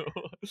 Continue.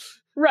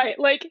 Right,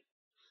 like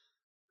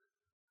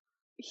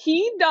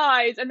he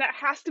dies, and that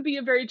has to be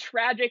a very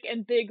tragic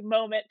and big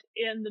moment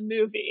in the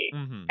movie.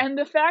 Mhm. And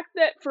the fact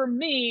that for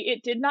me,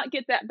 it did not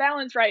get that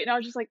balance right, and I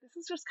was just like, this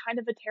is just kind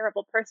of a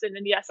terrible person.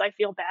 And yes, I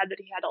feel bad that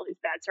he had all these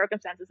bad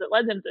circumstances that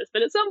led him to this,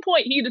 but at some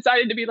point, he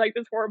decided to be like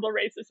this horrible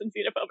racist and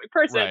xenophobic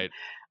person. Right.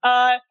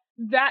 Uh,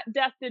 that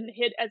death didn't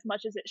hit as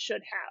much as it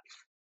should have.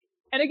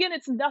 And again,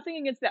 it's nothing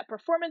against that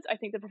performance. I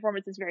think the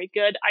performance is very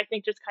good. I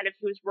think just kind of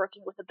he was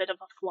working with a bit of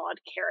a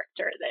flawed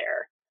character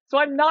there. So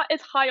I'm not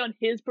as high on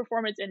his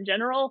performance in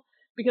general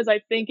because I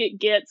think it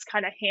gets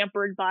kind of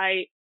hampered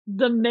by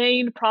the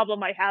main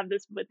problem I have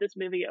this with this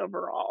movie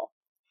overall.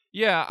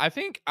 Yeah, I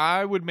think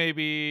I'd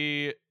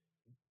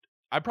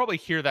probably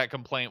hear that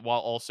complaint while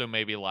also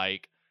maybe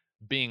like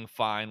being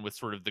fine with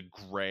sort of the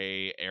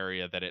gray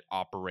area that it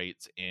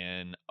operates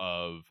in,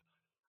 of,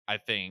 I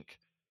think,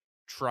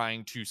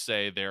 trying to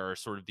say there are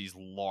sort of these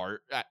large,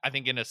 I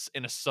think in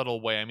a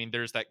subtle way. I mean,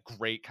 there's that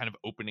great kind of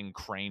opening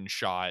crane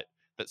shot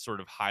that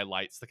sort of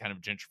highlights the kind of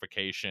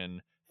gentrification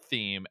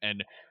theme.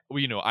 And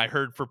I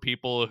heard for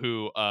people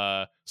who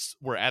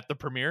were at the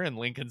premiere in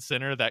Lincoln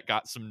Center that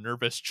got some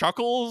nervous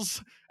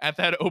chuckles at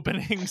that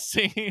opening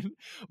scene.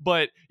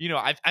 But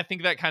I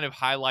think that kind of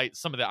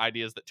highlights some of the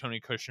ideas that Tony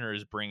Kushner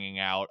is bringing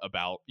out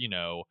about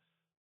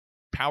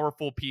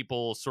powerful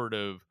people sort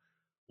of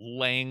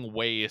laying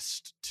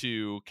waste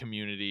to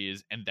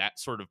communities, and that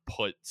sort of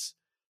puts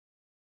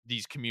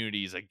these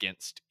communities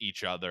against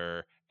each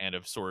other, and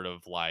of sort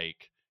of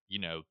like,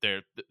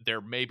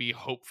 there maybe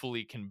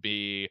hopefully can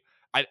be,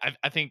 I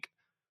think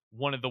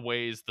one of the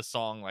ways the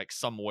song like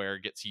Somewhere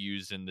gets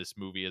used in this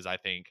movie is, I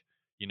think,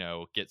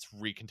 gets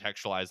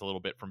recontextualized a little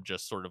bit from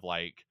just sort of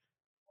like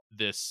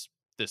this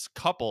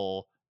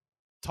couple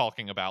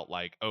talking about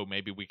like, oh,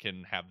 maybe we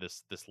can have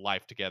this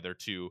life together,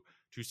 to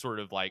sort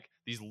of like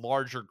these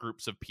larger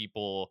groups of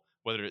people,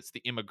 whether it's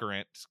the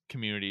immigrant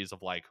communities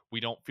of like, we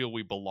don't feel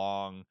we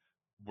belong,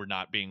 we're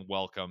not being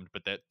welcomed,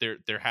 but that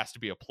there has to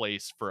be a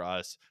place for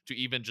us, to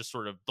even just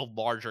sort of the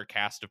larger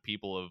cast of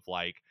people of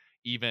like,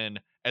 even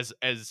as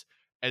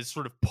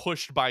sort of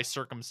pushed by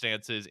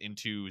circumstances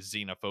into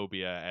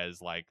xenophobia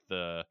as like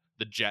the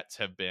Jets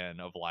have been,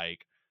 of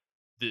like,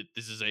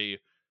 this is a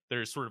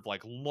there's sort of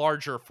like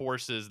larger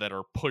forces that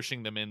are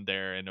pushing them in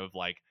there, and of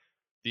like,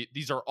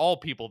 these are all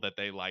people that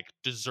they like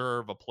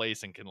deserve a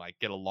place and can like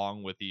get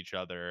along with each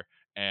other.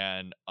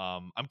 And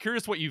I'm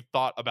curious what you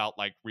thought about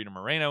like Rita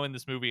Moreno in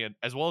this movie, and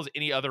as well as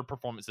any other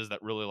performances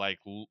that really like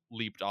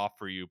leaped off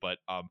for you. But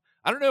I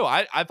don't know,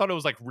 I thought it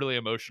was like really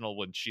emotional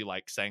when she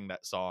like sang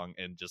that song,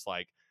 and just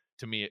like,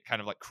 to me it kind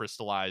of like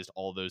crystallized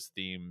all those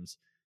themes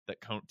that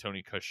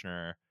Tony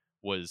Kushner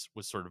was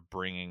sort of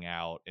bringing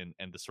out, and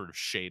the sort of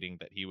shading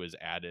that he was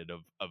added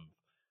of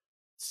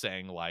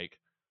saying like,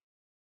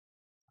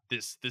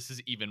 this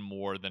is even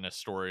more than a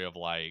story of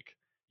like,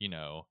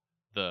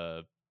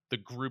 the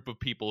group of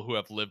people who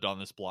have lived on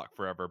this block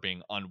forever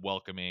being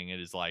unwelcoming. It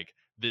is like,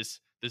 this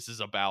is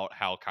about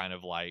how kind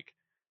of like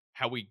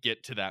how we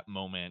get to that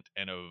moment,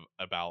 and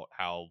about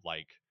how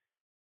like,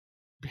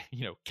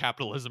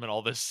 capitalism and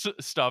all this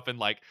stuff, and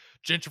like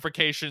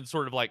gentrification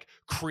sort of like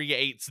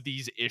creates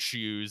these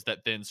issues that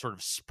then sort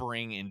of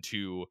spring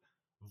into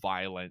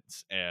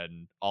violence.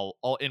 And I'll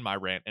end my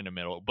rant in a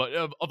middle, but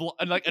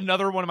and like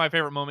another one of my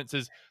favorite moments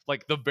is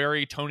like the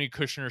very Tony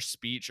Kushner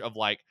speech of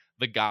like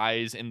the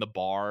guys in the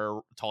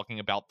bar talking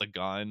about the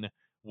gun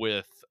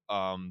with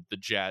the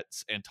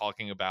Jets, and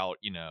talking about,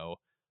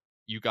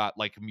 you got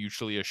like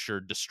mutually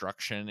assured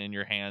destruction in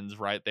your hands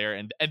right there.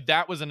 And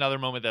that was another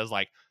moment that was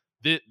like,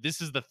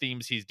 this is the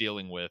themes he's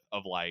dealing with,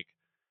 of like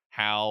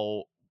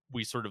how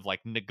we sort of like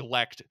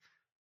neglect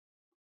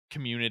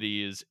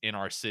communities in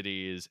our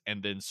cities,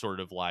 and then sort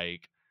of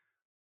like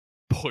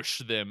push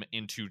them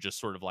into just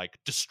sort of like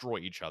destroy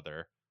each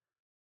other,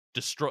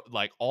 destroy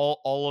like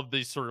all of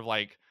these sort of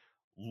like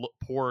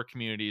poorer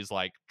communities,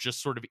 like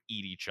just sort of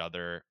eat each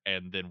other,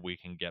 and then we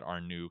can get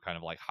our new kind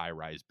of like high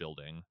rise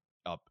building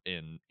up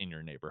in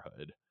your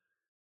neighborhood.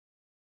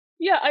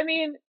 Yeah, I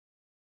mean,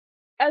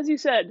 as you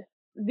said,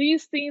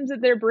 these themes that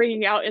they're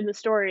bringing out in the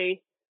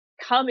story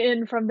come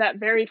in from that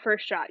very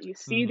first shot. You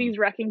see Hmm. these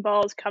wrecking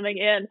balls coming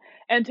in,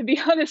 and to be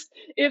honest,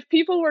 if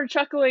people were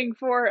chuckling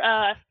for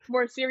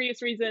more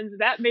serious reasons,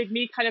 that made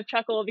me kind of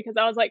chuckle, because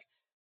I was like,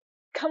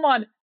 "Come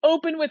on,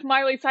 open with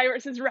Miley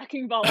Cyrus's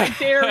wrecking ball. I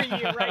dare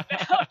you right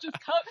now.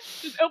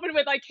 Just open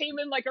with I came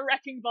in like a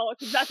wrecking ball,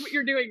 because that's what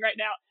you're doing right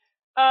now."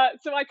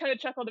 So I kind of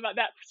chuckled about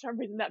that. For some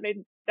reason, that made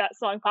that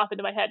song pop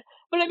into my head.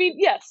 But I mean,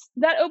 yes,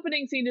 that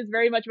opening scene is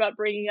very much about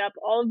bringing up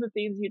all of the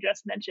themes you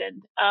just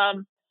mentioned.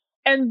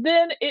 And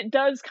then it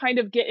does kind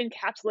of get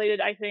encapsulated,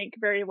 I think,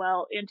 very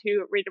well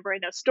into Rita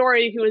Moreno's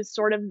story, who is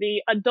sort of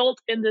the adult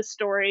in this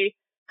story,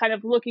 kind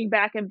of looking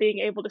back and being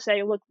able to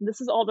say, look,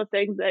 this is all the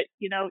things that,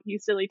 you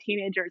silly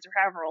teenagers, or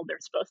however old they're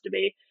supposed to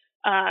be,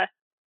 uh,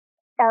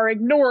 are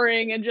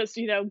ignoring, and just,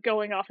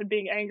 going off and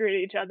being angry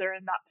at each other,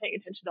 and not paying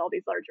attention to all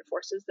these larger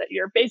forces that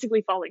you're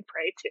basically falling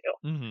prey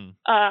to.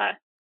 Hmm.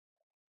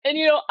 And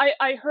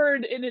I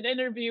heard in an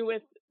interview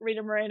with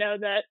Rita Moreno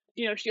that,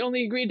 she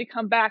only agreed to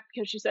come back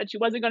because she said she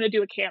wasn't going to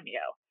do a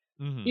cameo.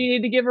 Hmm. You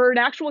need to give her an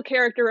actual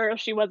character, or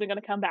else she wasn't going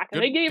to come back.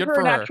 And they gave Good her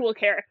for an her. actual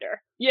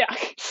character. Yeah.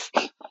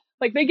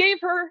 Like, they gave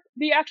her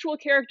the actual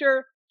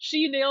character.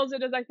 She nails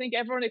it, as I think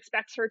everyone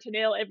expects her to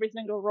nail every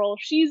single role.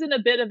 She's in a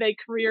bit of a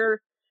career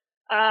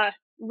uh,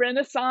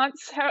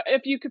 renaissance,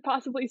 if you could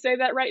possibly say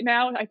that right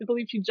now. I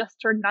believe she just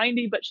turned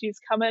 90, but she's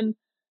coming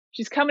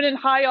in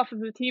high off of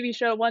the TV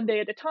show One Day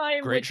at a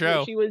Time, Great which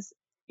show. she was,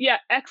 yeah,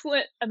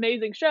 excellent,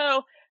 amazing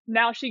show.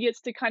 Now she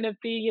gets to kind of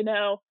be,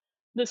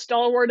 the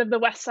stalwart of the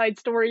West Side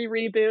Story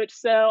reboot.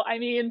 So, I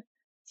mean,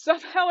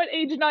 somehow at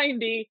age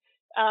 90,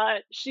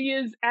 she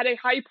is at a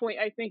high point,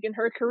 I think, in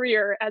her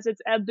career, as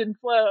it's ebbed and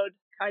flowed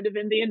kind of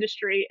in the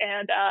industry.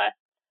 And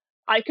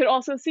I could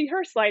also see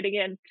her sliding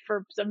in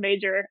for some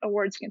major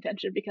awards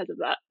contention because of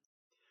that.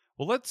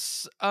 Well,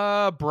 let's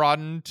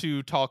broaden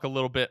to talk a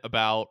little bit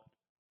about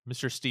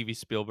Mr. Stevie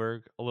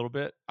Spielberg a little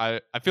bit. I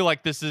feel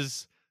like this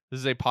is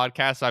a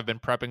podcast I've been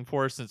prepping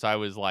for since I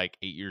was like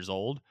 8 years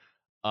old.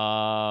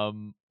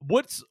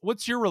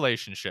 What's your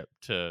relationship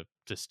to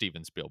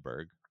Steven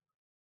Spielberg?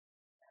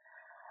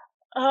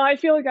 I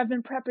feel like I've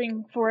been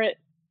prepping for it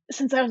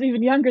since I was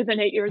even younger than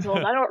 8 years old.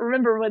 I don't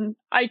remember when.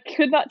 I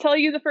could not tell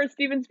you the first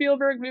Steven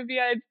Spielberg movie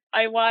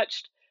I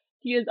watched.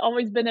 He has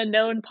always been a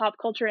known pop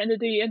culture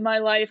entity in my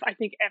life. I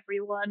think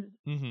everyone,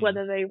 Hmm.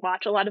 whether they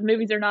watch a lot of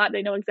movies or not,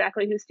 they know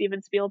exactly who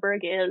Steven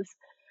Spielberg is.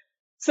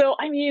 So,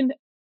 I mean,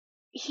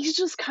 he's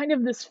just kind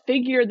of this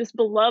figure, this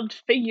beloved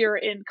figure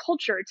in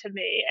culture to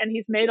me. And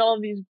he's made all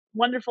of these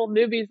wonderful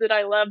movies that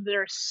I love, that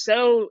are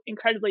so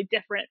incredibly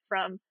different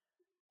from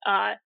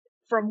uh,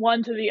 from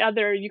one to the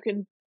other, you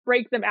can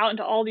break them out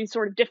into all these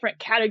sort of different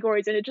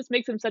categories, and it just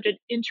makes him such an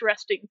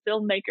interesting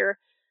filmmaker.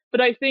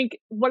 But I think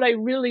what I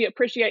really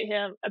appreciate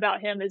him about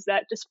him is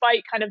that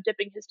despite kind of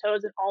dipping his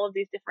toes in all of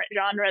these different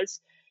genres,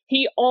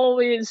 he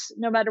always,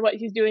 no matter what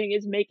he's doing,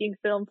 is making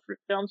films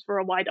for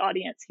a wide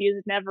audience. He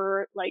is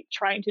never like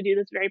trying to do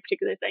this very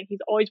particular thing.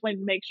 He's always wanting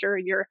to make sure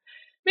you're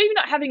maybe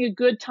not having a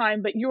good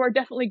time, but you are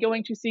definitely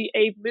going to see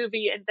a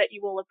movie and that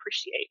you will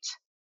appreciate.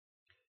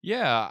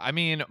 Yeah, I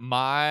mean,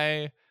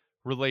 my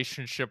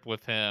relationship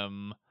with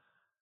him,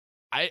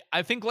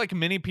 I think like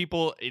many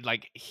people,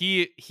 like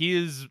he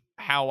is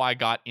how I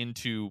got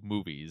into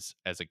movies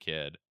as a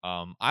kid.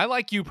 I,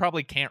 like you,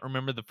 probably can't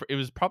remember it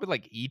was probably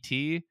like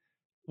E.T.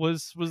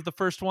 was the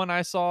first one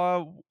I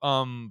saw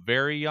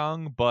very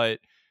young,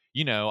 but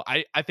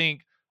I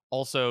think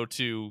also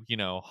to,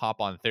 hop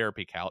on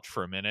therapy couch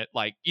for a minute,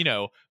 like,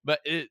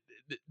 but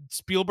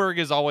Spielberg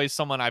is always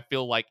someone I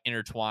feel like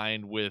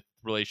intertwined with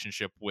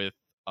relationship with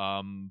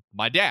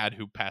my dad,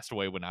 who passed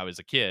away when I was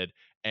a kid,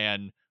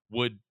 and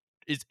would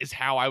is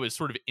how I was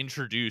sort of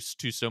introduced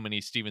to so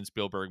many Steven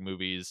Spielberg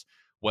movies,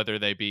 whether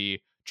they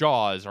be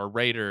Jaws or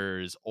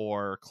Raiders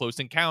or Close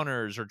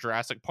Encounters or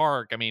Jurassic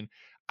Park. I mean,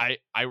 I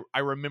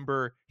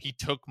remember he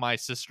took my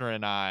sister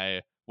and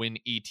I when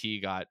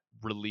E.T. got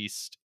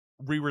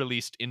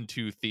re-released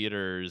into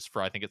theaters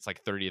for, I think it's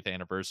like 30th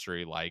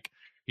anniversary. Like,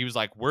 he was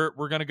like, we're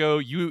gonna go.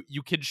 You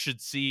kids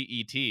should see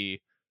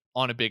E.T.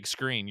 on a big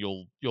screen.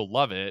 You'll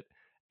love it.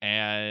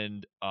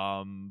 And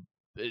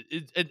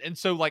and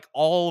so like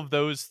all of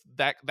those,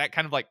 that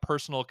kind of like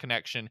personal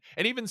connection,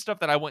 and even stuff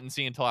that I wouldn't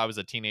see until I was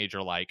a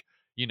teenager, like,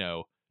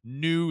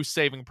 knew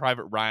Saving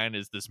Private Ryan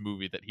is this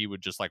movie that he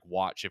would just like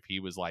watch if he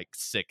was like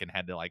sick and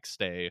had to like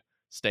stay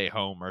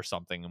home or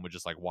something, and would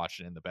just like watch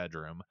it in the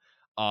bedroom.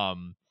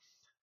 um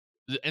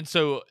and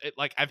so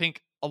like I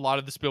think a lot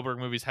of the Spielberg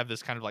movies have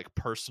this kind of like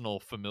personal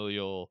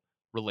familial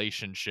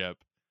relationship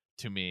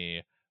to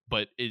me,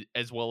 but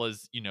as well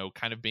as,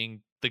 kind of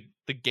being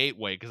the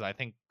gateway, because I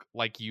think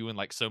like you and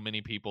like so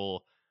many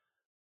people,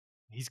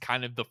 he's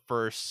kind of the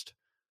first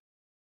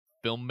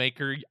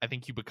filmmaker I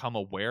think you become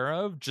aware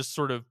of, just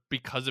sort of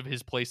because of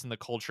his place in the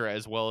culture,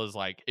 as well as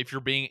like if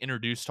you're being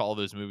introduced to all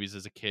those movies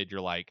as a kid,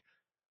 you're like,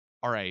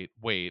 all right,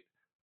 wait,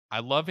 I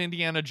love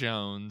Indiana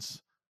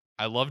Jones,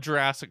 I love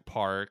Jurassic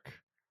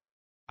Park,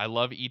 I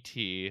love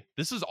E.T.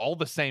 This is all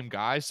the same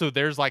guy. So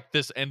there's like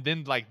this, and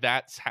then like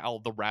that's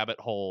how the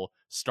rabbit hole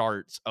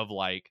starts of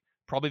like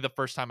probably the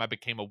first time I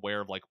became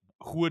aware of like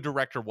who a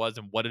director was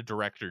and what a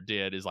director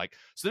did, is like,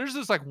 so there's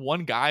this like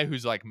one guy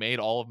who's like made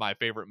all of my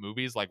favorite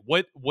movies. Like,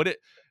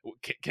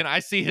 can I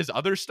see his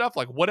other stuff?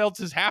 Like, what else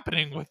is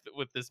happening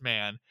with this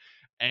man?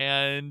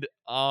 And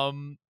I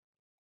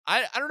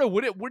don't know,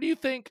 what do you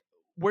think,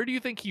 where do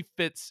you think he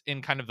fits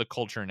in kind of the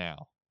culture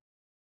now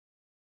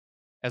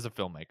as a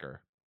filmmaker?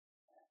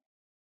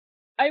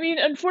 I mean,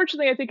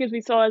 unfortunately, I think as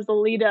we saw as the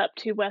lead up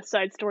to West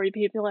Side Story,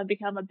 people have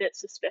become a bit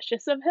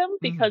suspicious of him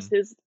because Mhm.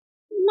 his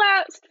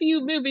last few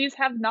movies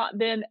have not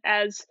been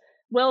as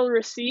well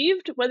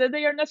received. Whether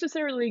they are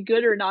necessarily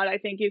good or not, I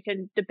think you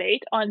can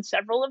debate on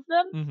several of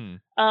them.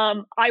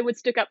 Mhm. I would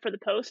stick up for The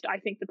Post. I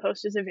think The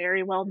Post is a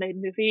very well made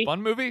movie.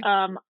 Fun movie?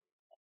 Um,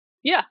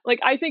 yeah, like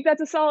I think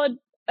that's a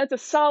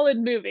solid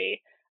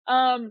movie.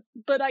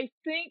 But I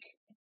think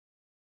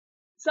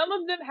some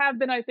of them have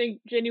been, I think,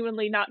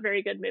 genuinely not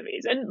very good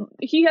movies, and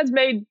he has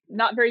made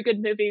not very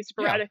good movies Yeah.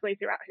 sporadically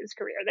throughout his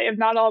career. They have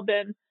not all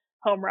been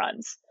home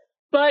runs.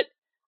 But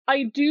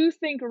I do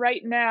think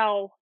right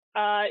now,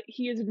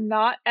 he is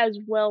not as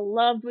well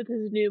loved with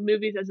his new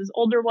movies as his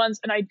older ones,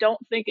 and I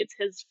don't think it's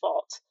his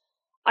fault.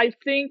 I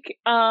think,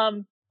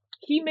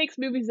 he makes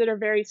movies that are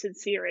very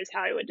sincere is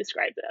how I would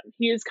describe them.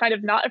 He is kind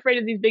of not afraid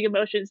of these big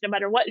emotions no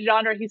matter what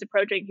genre he's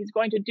approaching. He's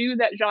going to do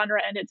that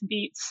genre and its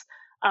beats,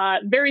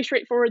 very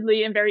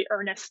straightforwardly and very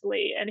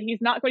earnestly, and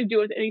he's not going to do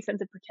it with any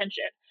sense of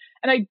pretension.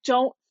 And I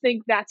don't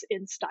think that's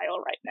in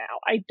style right now.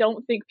 I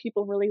don't think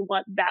people really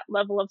want that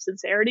level of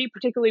sincerity,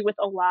 particularly with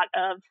a lot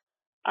of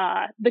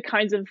the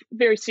kinds of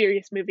very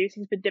serious movies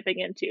he's been dipping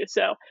into.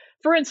 So,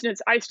 for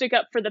instance, I stick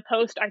up for The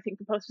Post. I think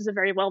The Post is a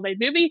very well made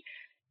movie.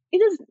 It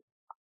is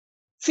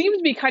seems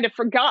to be kind of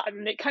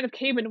forgotten. It kind of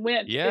came and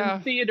went in Yeah.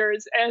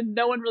 theaters, and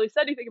no one really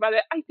said anything about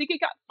it. I think it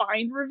got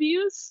fine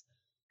reviews,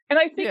 and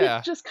I think it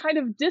Yeah. just kind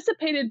of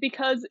dissipated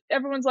because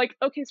everyone's like,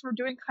 "Okay, so we're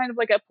doing kind of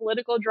like a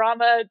political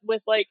drama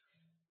with, like,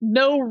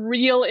 no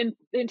real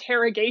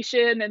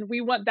interrogation, and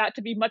we want that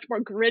to be much more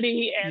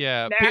gritty and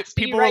Yeah.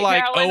 nasty People were right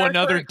like, now in "Oh, our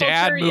another current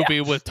dad culture." Yeah.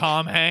 movie with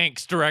Tom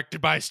Hanks,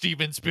 directed by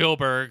Steven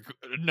Spielberg.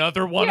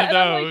 Another one Yeah, of and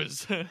I'm like,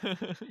 those."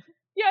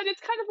 yeah, and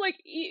it's kind of like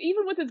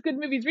even with his good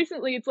movies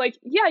recently, it's like,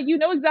 yeah, you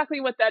know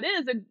exactly what that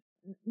is, and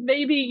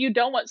maybe you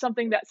don't want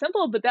something that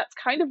simple, but that's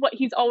kind of what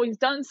he's always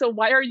done. So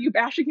why are you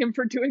bashing him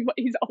for doing what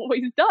he's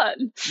always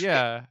done?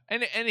 Yeah.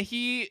 And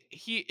he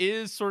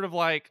is sort of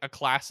like a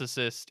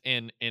classicist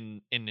in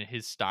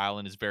his style,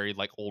 and is very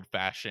like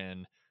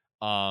old-fashioned.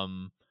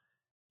 Um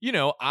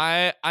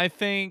I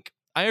think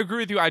I agree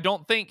with you. I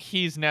don't think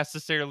he's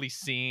necessarily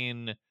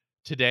seen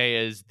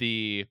today as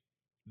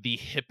the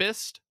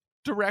hippest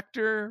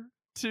director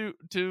to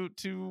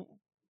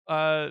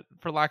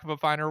for lack of a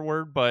finer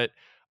word, but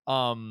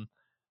um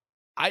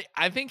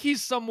I think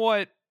he's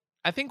somewhat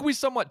I think we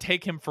somewhat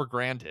take him for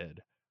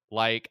granted.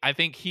 Like I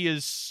think he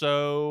is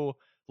so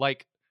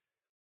like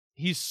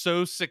he's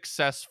so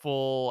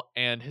successful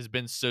and has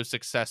been so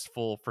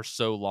successful for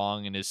so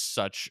long and is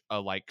such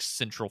a like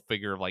central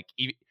figure of like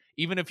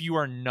even if you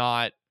are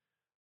not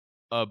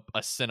a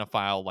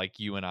cinephile like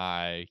you and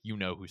I, you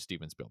know who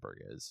Steven Spielberg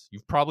is.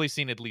 You've probably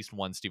seen at least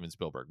one Steven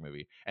Spielberg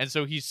movie. And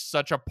so he's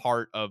such a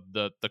part of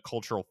the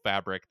cultural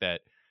fabric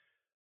that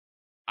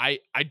I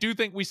do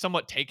think we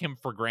somewhat take him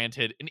for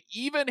granted. And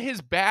even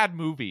his bad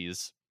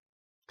movies,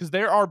 because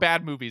there are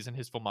bad movies in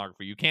his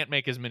filmography. You can't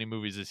make as many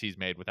movies as he's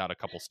made without a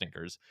couple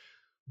stinkers.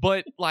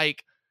 But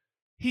like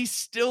he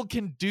still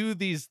can do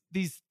these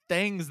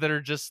things that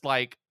are just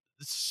like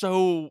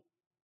so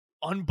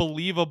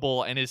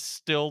unbelievable and is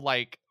still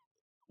like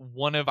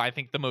one of I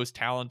think the most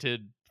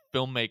talented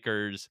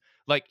filmmakers.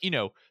 Like, you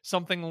know,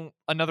 something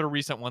another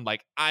recent one,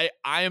 like I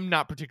am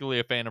not particularly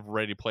a fan of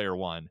Ready Player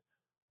One,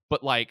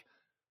 but like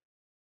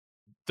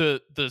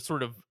the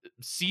sort of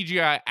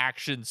CGI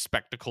action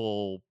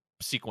spectacle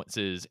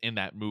sequences in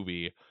that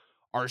movie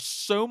are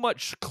so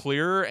much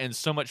clearer and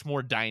so much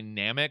more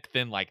dynamic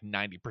than like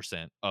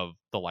 90% of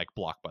the like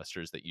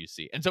blockbusters that you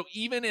see. And so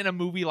even in a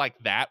movie like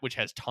that, which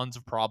has tons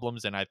of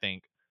problems and I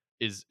think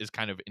is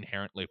kind of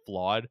inherently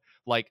flawed,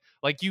 like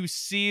you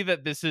see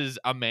that this is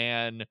a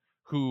man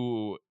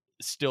who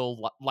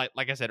still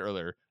like I said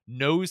earlier,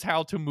 knows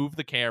how to move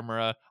the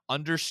camera,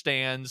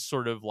 understands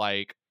sort of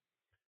like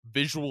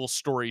visual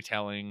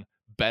storytelling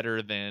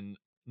better than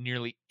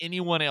nearly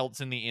anyone else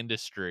in the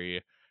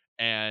industry.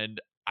 And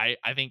I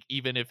think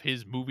even if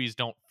his movies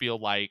don't feel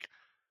like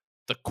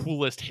the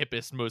coolest,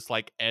 hippest, most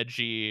like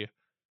edgy,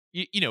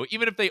 you know,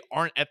 even if they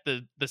aren't at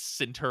the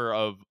center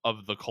of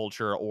the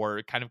culture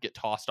or kind of get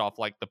tossed off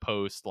like The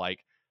Post,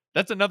 like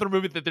that's another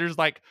movie that there's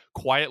like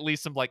quietly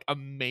some like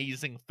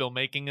amazing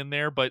filmmaking in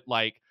there, but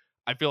like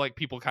I feel like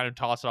people kind of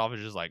toss it off as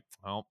just like,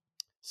 oh,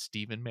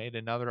 Steven made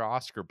another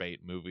Oscar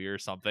bait movie or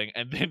something.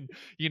 And then,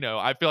 you know,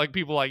 I feel like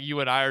people like you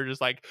and I are just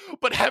like,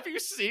 but have you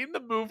seen the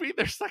movie?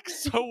 There's like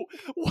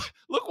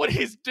look what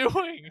he's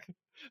doing.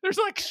 There's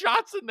like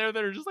shots in there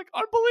that are just like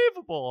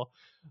unbelievable.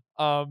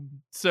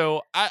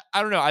 So I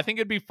don't know. I think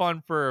it'd be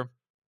fun for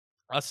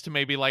us to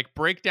maybe like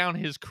break down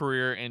his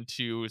career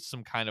into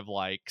some kind of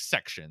like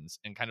sections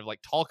and kind of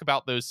like talk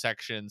about those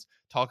sections,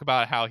 talk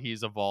about how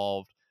he's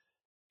evolved,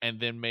 and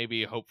then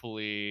maybe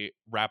hopefully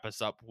wrap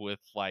us up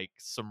with like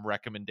some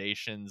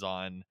recommendations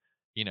on,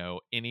 you know,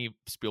 any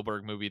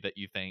Spielberg movie that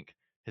you think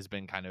has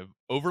been kind of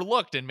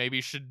overlooked and maybe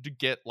should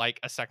get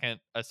like a second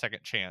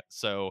chance.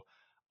 So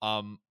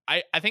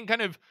I think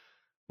kind of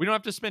we don't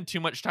have to spend too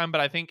much time, but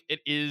I think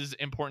it is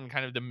important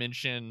kind of to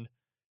mention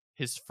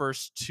his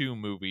first two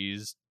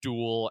movies,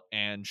 Duel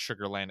and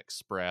Sugarland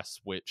Express,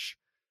 which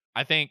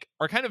I think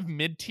are kind of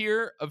mid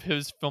tier of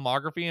his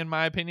filmography, in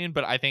my opinion.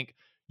 But I think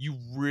you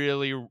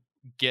really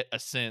get a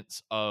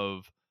sense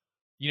of,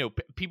 you know,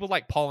 people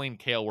like Pauline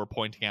Kael were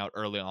pointing out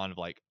early on of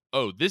like,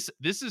 oh, this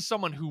is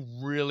someone who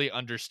really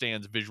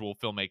understands visual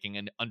filmmaking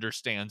and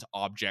understands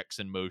objects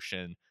in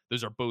motion.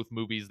 Those are both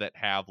movies that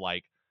have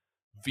like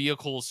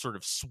vehicles sort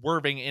of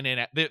swerving in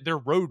and out. They're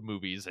road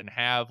movies and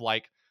have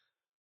like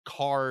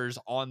cars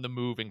on the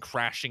move and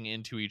crashing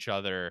into each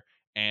other.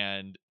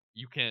 And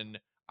you can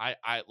I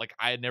like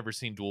I had never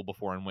seen Duel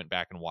before and went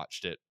back and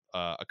watched it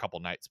a couple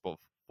nights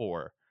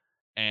before,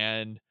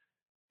 and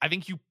I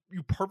think you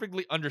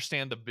perfectly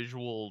understand the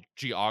visual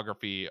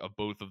geography of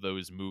both of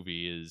those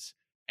movies,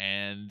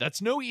 and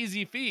that's no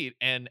easy feat.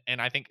 And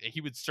I think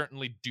he would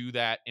certainly do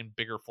that in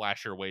bigger,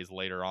 flashier ways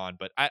later on.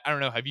 But I don't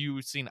know. Have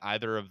you seen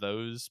either of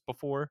those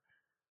before?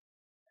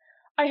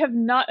 I have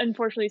not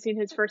unfortunately seen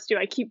his first 2.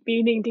 I keep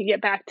meaning to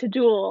get back to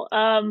Duel,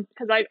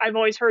 because I've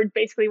always heard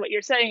basically what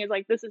you're saying is,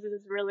 like, this is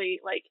this really,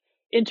 like,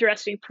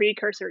 interesting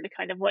precursor to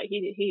kind of what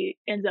he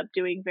ends up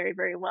doing very,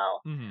 very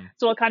well. Hmm.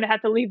 So I'll kinda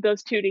have to leave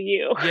those 2 to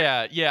you.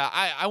 Yeah, yeah.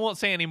 I won't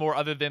say any more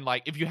other than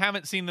like if you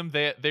haven't seen them,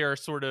 they are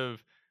sort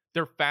of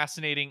they're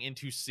fascinating and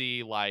to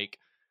see like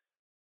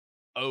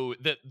oh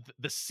the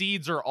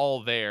seeds are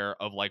all there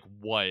of like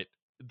what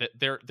that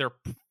they're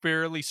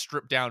fairly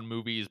stripped down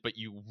movies, but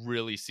you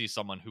really see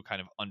someone who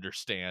kind of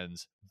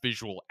understands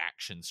visual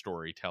action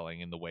storytelling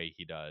in the way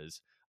he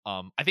does.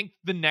 I think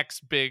the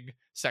next big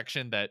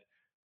section that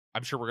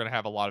I'm sure we're going to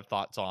have a lot of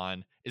thoughts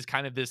on is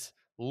kind of this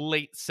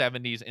late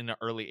 70s in the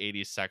early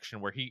 80s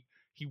section where he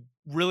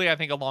really I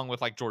think along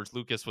with like George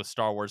Lucas with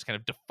Star Wars kind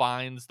of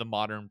defines the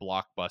modern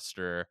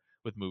blockbuster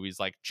with movies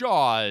like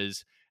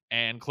Jaws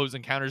and Close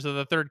Encounters of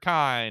the Third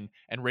Kind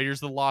and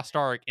Raiders of the Lost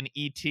Ark and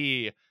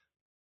E.T.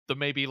 The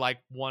maybe like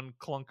one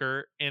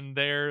clunker in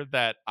there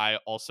that I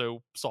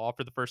also saw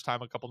for the first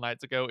time a couple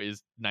nights ago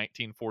is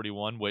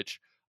 1941,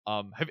 which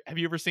have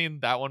you ever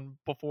seen that one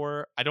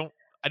before? I don't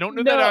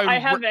know that No, I I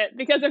haven't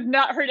because I've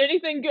not heard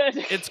anything good.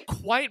 it's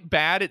quite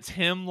bad. It's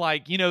him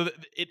like, you know,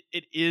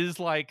 it is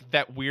like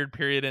that weird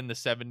period in the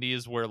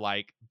 70s where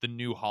like the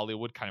new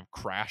Hollywood kind of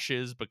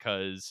crashes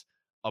because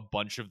a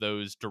bunch of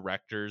those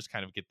directors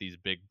kind of get these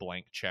big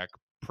blank check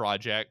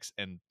projects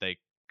and they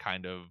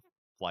kind of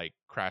like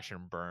crash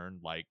and burn.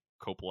 Like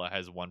Coppola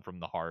has One from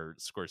the Heart,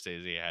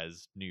 Scorsese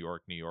has New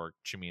York, New York,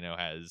 Cimino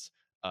has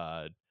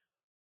uh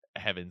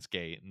Heaven's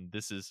Gate, and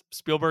this is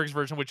Spielberg's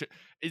version, which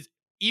is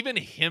even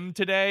him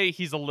today.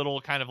 He's a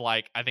little kind of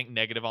like, I think,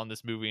 negative on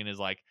this movie and is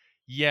like,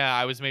 yeah,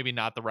 I was maybe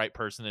not the right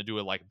person to do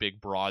a like big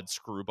broad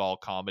screwball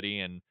comedy.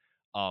 And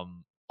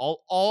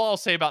all I'll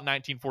say about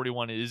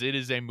 1941 is it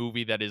is a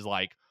movie that is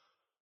like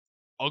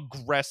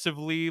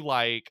aggressively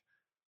like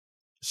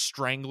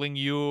strangling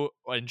you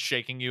and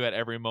shaking you at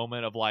every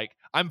moment of like,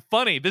 I'm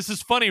funny, this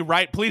is funny,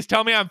 right? Please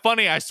tell me I'm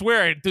funny, I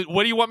swear.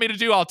 What do you want me to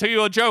do? I'll tell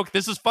you a joke.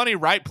 This is funny,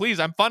 right? Please,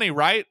 I'm funny,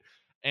 right?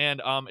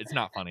 And it's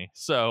not funny.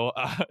 So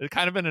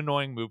kind of an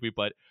annoying movie.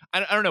 But I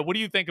don't know, what do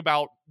you think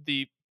about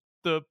the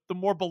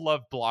more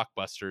beloved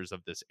blockbusters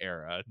of this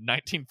era,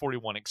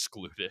 1941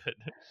 excluded?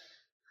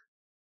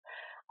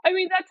 I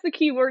mean, that's the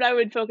key word I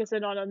would focus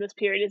in on this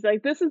period is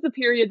like this is the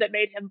period that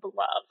made him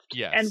beloved and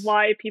Yes.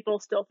 why people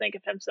still think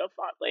of him so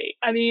fondly.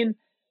 I mean,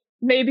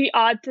 maybe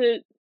odd to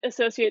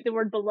associate the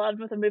word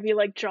beloved with a movie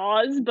like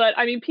Jaws, but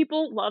I mean,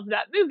 people love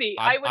that movie.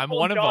 I would I'm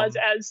hold one of Jaws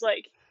them. as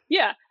like,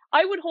 yeah,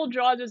 I would hold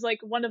Jaws as like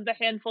one of the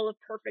handful of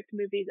perfect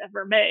movies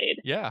ever made.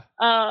 Yeah.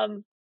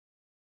 Um,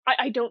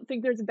 I don't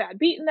think there's a bad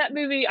beat in that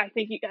movie. I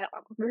think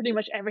pretty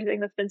much everything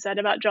that's been said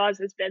about Jaws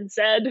has been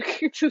said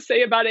to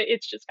say about it.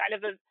 It's just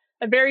kind of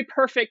a very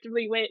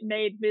perfectly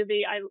made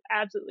movie. I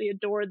absolutely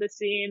adore the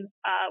scene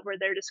where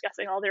they're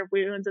discussing all their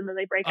wounds and then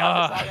they break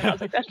out the song. And I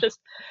was like, that's just,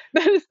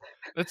 that is,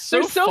 That's so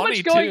there's so much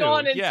funny going too.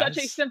 on in such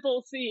a Yes.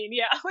 simple scene.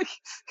 Yeah. Like,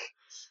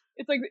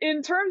 it's like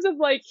in terms of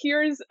like,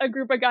 here's a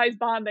group of guys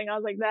bonding. I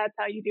was like, that's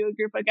how you do a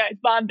group of guys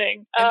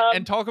bonding.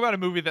 And talk about a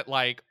movie that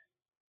like,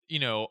 you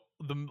know,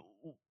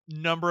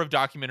 number of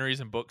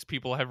documentaries and books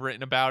people have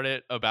written about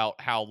it,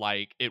 about how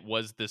like it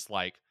was this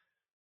like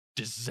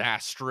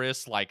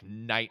disastrous like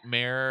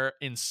nightmare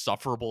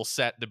insufferable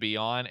set to be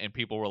on, and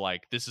people were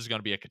like, this is going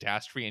to be a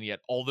catastrophe, and yet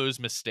all those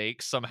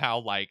mistakes somehow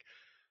like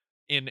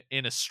in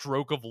a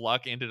stroke of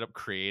luck ended up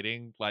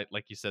creating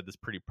like you said, this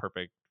pretty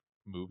perfect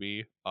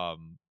movie.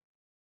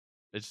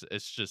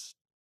 It's just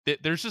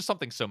there's just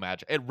something so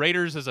magic. And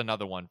Raiders is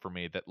another one for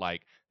me that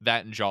like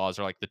that and Jaws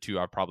are like the two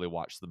I've probably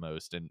watched the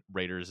most, and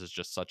Raiders is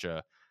just such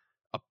a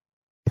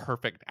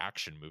perfect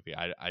action movie.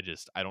 I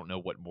don't know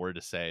what more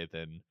to say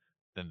than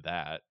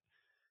that.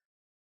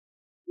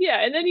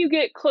 Yeah, and then you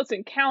get Close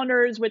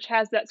Encounters, which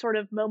has that sort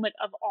of moment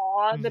of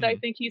awe that I Hmm.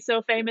 think he's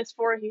so famous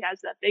for. He has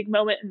that big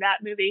moment in that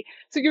movie.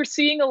 So you're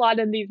seeing a lot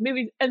in these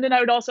movies. And then I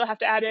would also have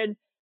to add in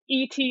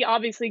E.T.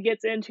 obviously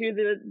gets into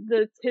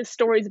the his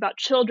stories about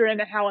children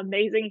and how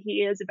amazing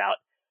he is about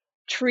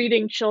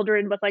treating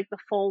children with like the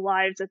full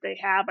lives that they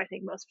have. I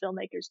think most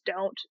filmmakers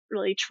don't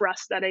really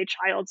trust that a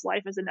child's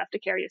life is enough to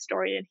carry a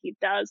story, and he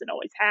does and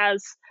always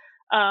has.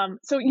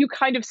 So you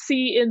kind of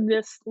see in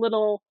these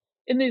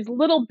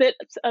little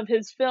bits of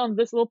his film,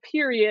 this little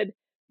period,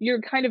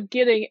 you're kind of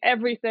getting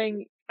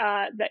everything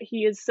that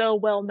he is so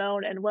well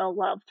known and well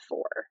loved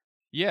for.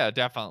 Yeah,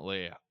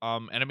 definitely.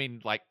 And I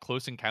mean, like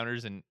Close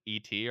Encounters and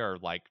E.T. are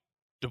like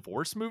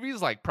divorce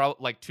movies, like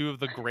like two of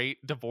the great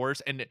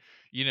divorce. And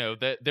you know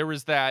that there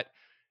was that.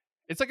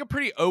 It's like a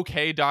pretty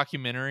okay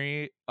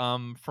documentary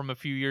from a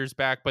few years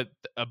back, but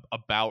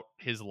about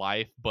his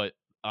life. But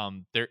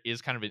there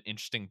is kind of an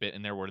interesting bit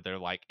in there where they're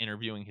like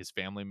interviewing his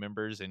family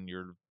members, and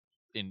you're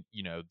in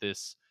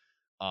this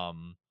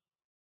um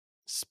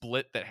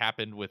split that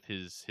happened with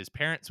his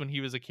parents when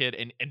he was a kid,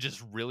 and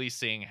just really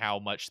seeing how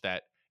much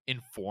that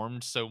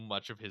informed so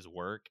much of his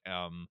work,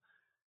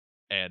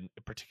 and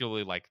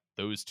particularly like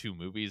those two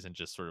movies and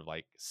just sort of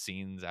like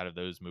scenes out of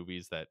those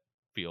movies that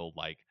feel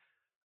like,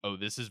 oh,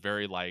 this is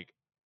very like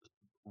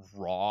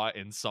raw.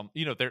 And some,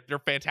 they're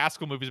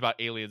fantastical movies about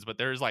aliens, but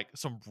there's like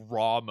some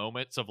raw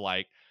moments of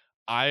like,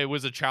 I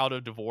was a child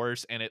of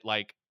divorce and it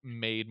like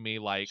made me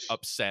like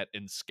upset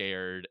and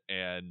scared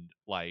and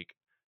like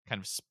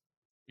kind of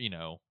you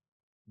know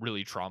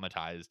really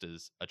traumatized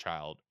as a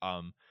child.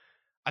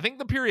 I think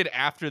the period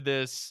after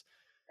this,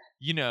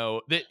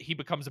 that he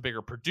becomes a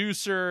bigger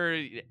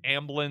producer,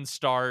 Amblin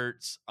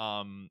starts,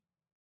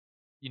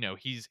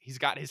 he's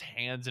got his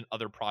hands in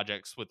other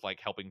projects with like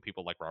helping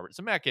people like Robert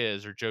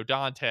Zemeckis or Joe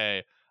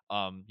Dante.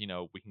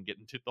 We can get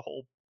into the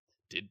whole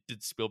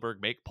did Spielberg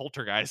make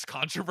Poltergeist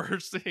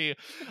controversy.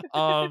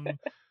 um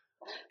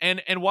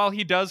and while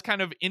he does,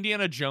 kind of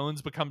Indiana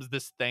Jones becomes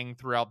this thing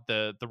throughout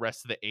the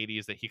rest of the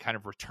 80s that he kind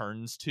of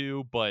returns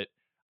to, but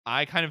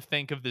I kind of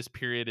think of this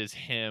period as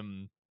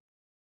him.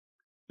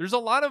 There's a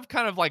lot of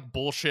kind of like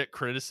bullshit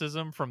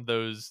criticism from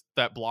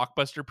that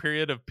blockbuster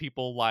period of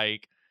people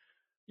like,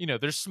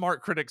 there's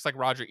smart critics like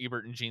Roger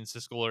Ebert and Gene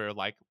Siskel are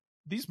like,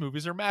 these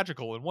movies are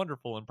magical and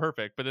wonderful and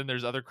perfect. But then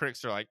there's other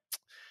critics that are like,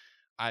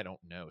 I don't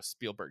know,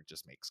 Spielberg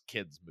just makes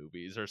kids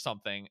movies or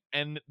something.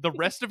 And the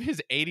rest of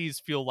his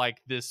 80s feel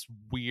like this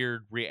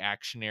weird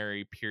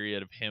reactionary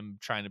period of him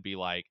trying to be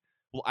like,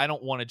 well, I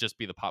don't want to just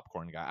be the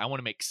popcorn guy. I want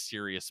to make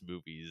serious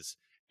movies.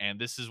 and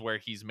this is where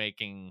he's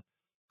making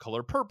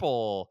Color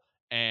Purple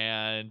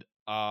and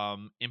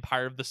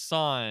Empire of the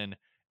Sun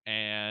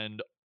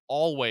and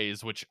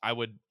Always, which I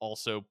would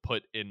also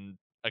put in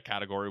a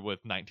category with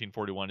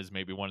 1941 is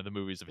maybe one of the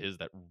movies of his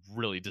that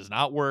really does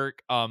not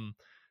work.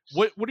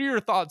 What are your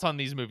thoughts on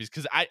these movies?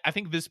 Because I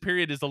think this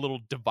period is a little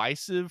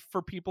divisive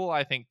for people.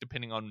 I think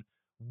depending on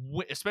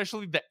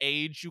especially the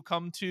age you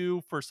come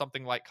to for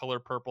something like Color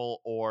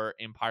Purple or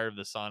Empire of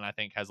the Sun, I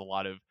think has a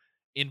lot of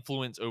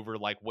influence over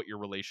like what your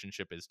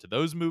relationship is to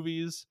those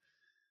movies.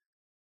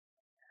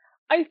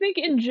 I think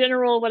in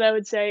general, what I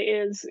would say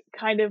is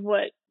kind of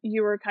what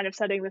you were kind of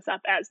setting this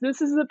up as.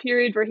 This is the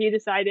period where he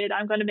decided,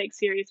 I'm going to make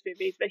serious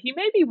movies, but he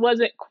maybe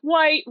wasn't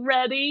quite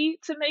ready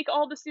to make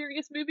all the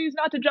serious movies.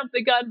 Not to jump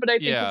the gun, but I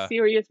think the Yeah,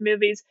 serious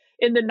movies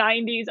in the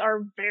 90s are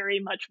very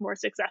much more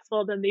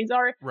successful than these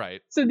are.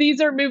 right. So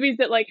these are movies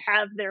that like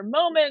have their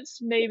moments,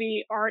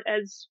 maybe aren't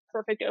as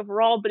perfect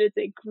overall, but it's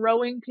a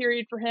growing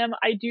period for him.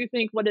 I do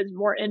think what is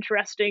more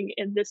interesting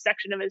in this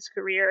section of his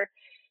career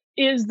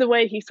is the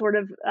way he sort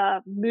of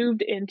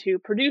moved into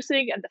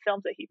producing, and the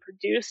films that he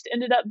produced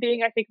ended up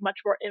being, I think, much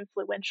more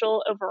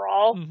influential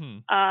overall Hmm.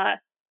 uh,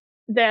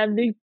 than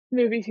the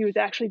movies he was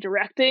actually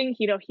directing.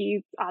 You know,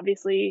 he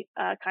obviously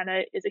kind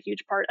of is a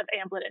huge part of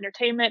Amblin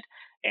Entertainment.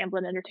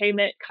 Amblin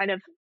Entertainment kind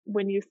of,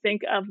 when you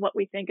think of what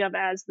we think of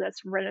as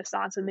this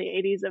renaissance in the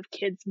 80s of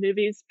kids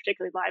movies,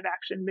 particularly live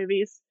action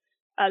movies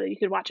that you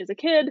could watch as a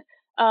kid,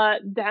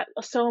 that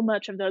so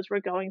much of those were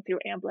going through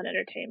Amblin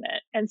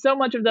Entertainment, and so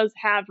much of those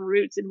have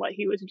roots in what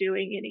he was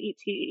doing in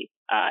ET,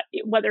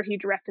 whether he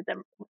directed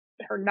them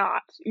or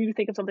not. You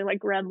think of something like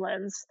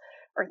Gremlins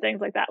or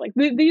things like that. Like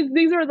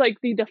these are like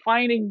the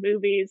defining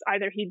movies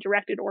either he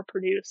directed or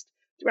produced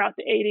throughout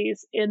the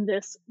 80s in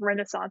this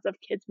renaissance of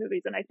kids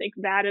movies, and I think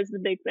that is the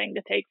big thing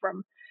to take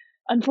from,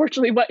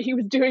 unfortunately, what he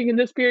was doing in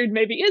this period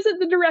maybe isn't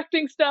the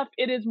directing stuff.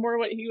 It is more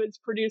what he was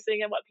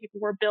producing and what people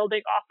were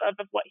building off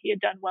of what he had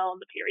done well in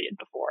the period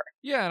before.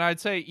 Yeah, and I'd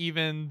say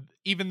even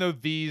though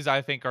these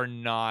I think are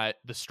not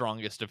the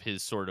strongest of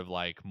his sort of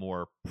like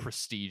more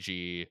prestige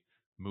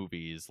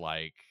movies,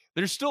 like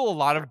there's still a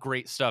lot of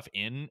great stuff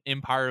in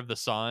Empire of the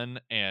Sun,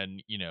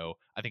 and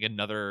I think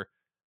another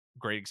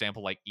great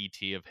example like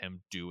ET of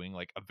him doing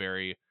like a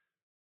very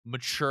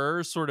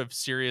mature sort of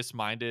serious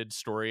minded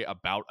story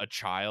about a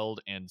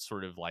child and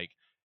sort of like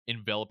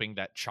enveloping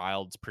that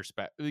child's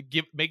perspective,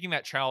 making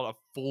that child a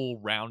full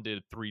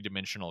rounded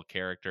three-dimensional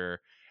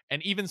character.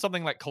 And even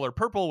something like Color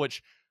Purple,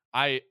 which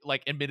I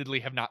like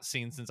admittedly have not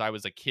seen since I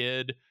was a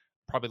kid,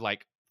 probably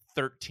like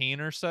 13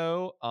 or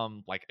so,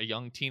 like a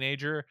young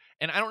teenager.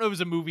 And I don't know, it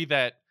was a movie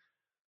that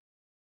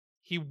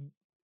he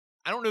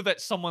I don't know that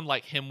someone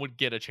like him would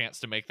get a chance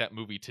to make that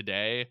movie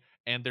today.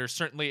 And there's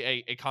certainly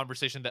a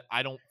conversation that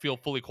I don't feel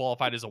fully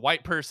qualified as a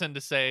white person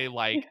to say,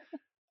 like,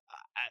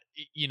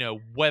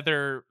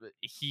 whether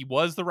he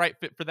was the right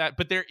fit for that.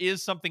 But there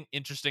is something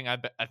interesting, I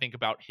think,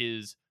 about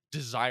his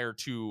desire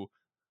to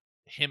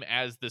him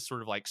as this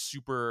sort of like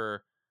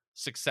super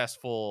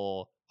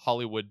successful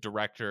Hollywood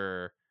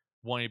director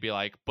wanting to be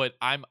like, but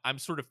I'm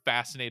sort of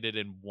fascinated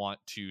and want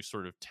to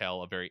sort of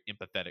tell a very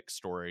empathetic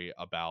story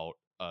about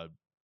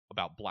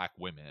black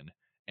women,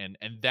 and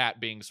that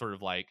being sort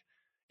of like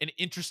an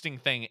interesting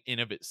thing in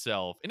of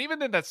itself. And even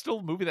then that's still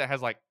a movie that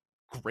has like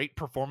great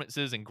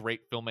performances and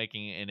great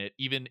filmmaking in it,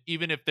 even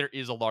if there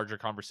is a larger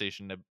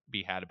conversation to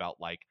be had about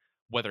like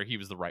whether he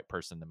was the right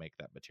person to make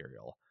that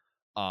material.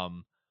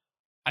 um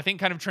I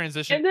think kind of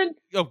transition. And then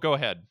Oh, go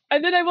ahead.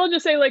 And then I will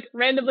just say, like,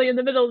 randomly in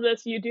the middle of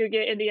this, you do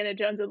get Indiana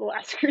Jones and the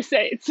Last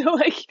Crusade. So,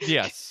 like,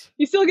 Yes.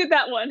 you still get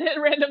that one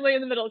randomly in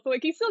the middle. So,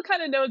 like, he still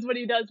kind of knows what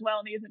he does well,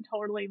 and he isn't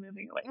totally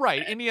moving away from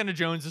Right. it. Indiana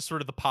Jones is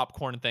sort of the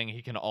popcorn thing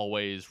he can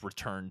always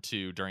return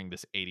to during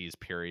this 80s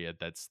period.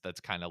 That's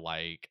kind of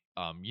like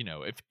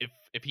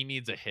if he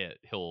needs a hit,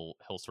 he'll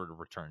sort of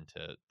return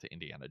to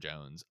Indiana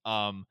Jones.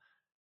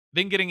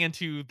 Then getting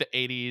into the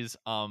 80s,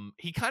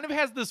 he kind of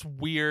has this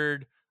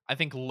weird, I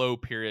think, low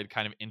period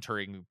kind of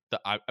entering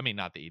I mean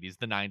not the 80s,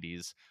 the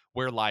 90s,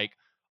 where like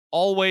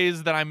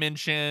Always that I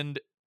mentioned,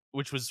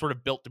 which was sort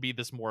of built to be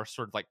this more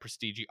sort of like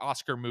prestige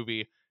Oscar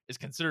movie, is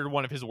considered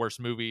one of his worst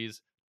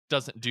movies.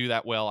 Doesn't do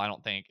that well, I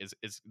don't think,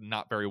 is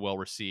not very well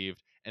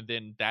received. And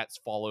then that's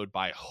followed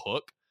by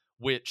Hook,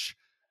 which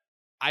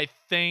I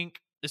think,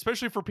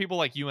 especially for people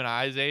like you and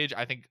I's age,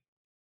 I think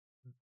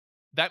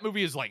that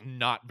movie is like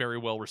not very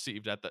well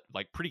received at the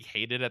like pretty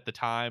hated at the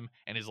time,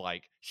 and is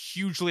like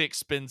hugely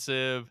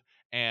expensive,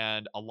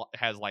 and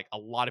has like a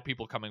lot of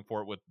people coming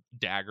for it with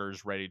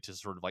daggers ready to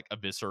sort of like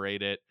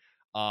eviscerate it.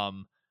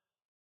 um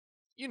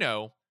you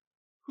know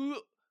who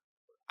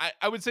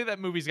I would say that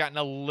movie's gotten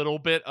a little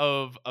bit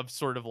of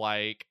sort of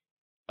like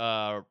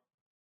uh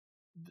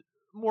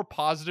more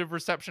positive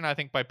reception, I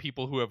think, by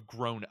people who have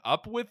grown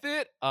up with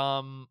it.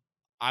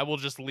 I will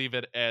just leave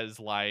it as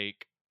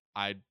like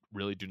I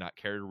really do not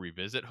care to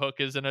revisit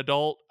Hook as an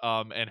adult.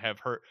 And have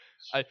heard.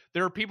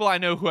 There are people I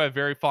know who have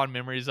very fond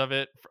memories of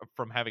it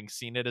from having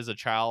seen it as a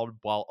child,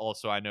 while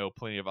also I know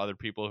plenty of other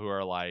people who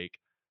are like,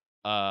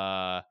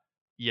 uh,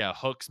 yeah,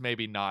 Hook's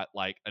maybe not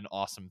like an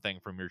awesome thing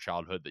from your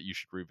childhood that you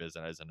should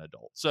revisit as an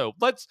adult. So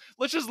let's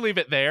just leave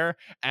it there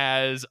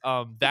as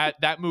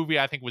that movie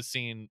I think was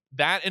seen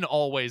that in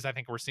all ways I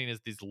think we're seen as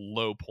these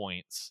low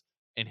points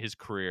in his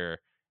career.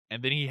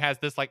 And then he has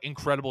this like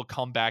incredible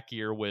comeback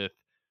year with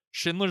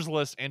Schindler's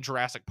List and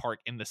Jurassic Park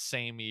in the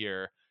same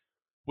year,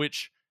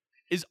 which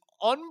is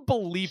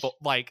unbelievable.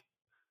 Like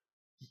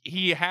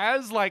he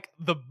has like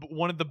the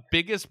one of the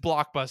biggest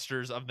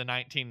blockbusters of the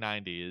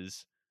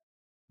 1990s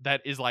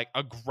that is like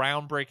a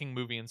groundbreaking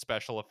movie in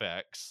special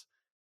effects,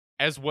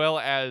 as well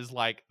as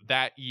like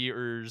that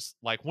year's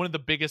like one of the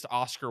biggest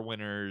Oscar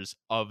winners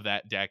of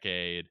that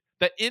decade,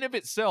 that in of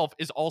itself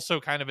is also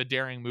kind of a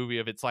daring movie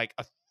of it's like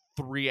a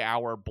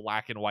 3-hour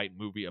black and white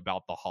movie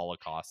about the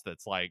Holocaust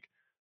that's like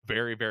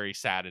very very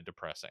sad and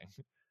depressing.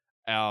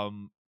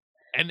 um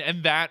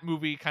and that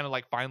movie kind of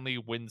like finally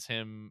wins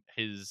him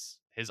his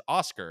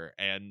Oscar.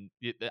 And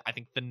I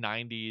think the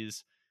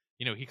 90s,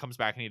 you know, he comes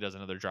back and he does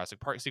another Jurassic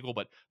Park sequel,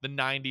 but the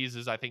 90s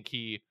is I think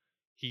he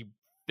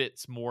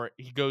fits more,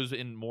 he goes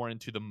in more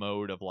into the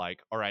mode of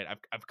like, all right,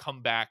 I've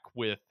come back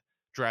with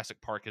Jurassic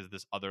Park as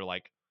this other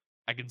like,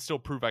 I can still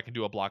prove I can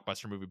do a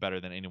blockbuster movie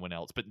better than anyone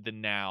else, but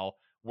then now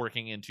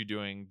working into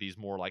doing these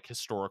more like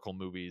historical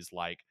movies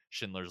like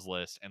Schindler's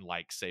List and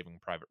like Saving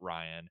Private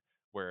Ryan,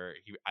 where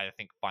he I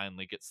think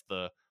finally gets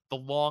the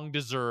long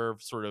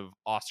deserved sort of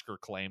Oscar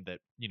claim that,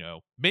 you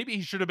know, maybe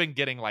he should have been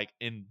getting like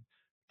in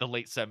the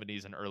late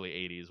 70s and early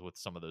 80s with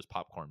some of those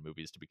popcorn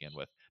movies to begin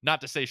with.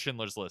 Not to say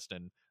Schindler's List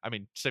and I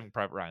mean Saving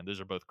Private Ryan,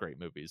 those are both great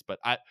movies, but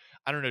I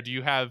don't know, do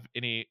you have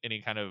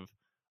any kind of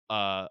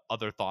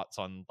other thoughts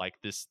on like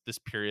this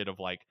period of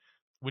like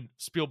when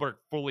Spielberg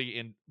fully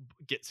in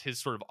gets his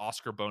sort of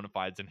Oscar bona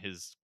fides and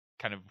his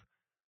kind of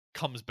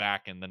comes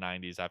back in the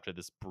 90s after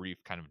this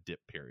brief kind of dip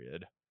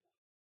period?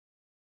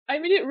 I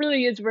mean, it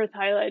really is worth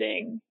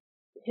highlighting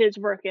his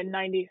work in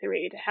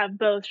 '93 to have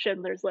both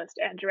Schindler's List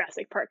and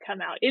Jurassic Park come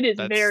out. It is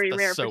very That's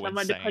rare for so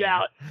someone to put insane.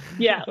 out,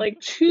 yeah, like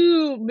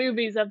 2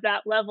 movies of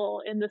that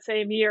level in the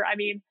same year. I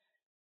mean,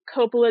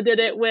 Coppola did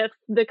it with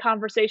The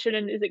Conversation,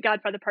 and is it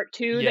Godfather Part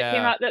 2 that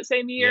came Yeah, out that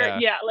same year? yeah.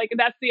 Yeah, like,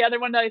 that's the other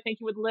one that I think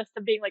you would list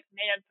of being like,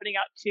 "Man, putting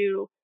out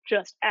 2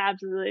 just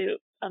absolute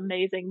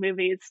amazing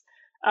movies,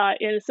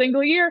 in a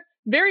single year."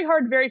 Very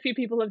hard, very few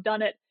people have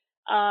done it.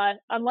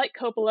 Unlike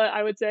Coppola,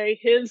 I would say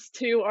his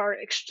 2 are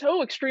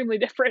so extremely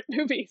different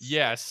movies.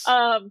 Yes.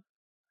 Um,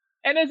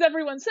 and as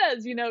everyone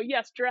says, you know,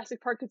 yes,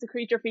 Jurassic Park is a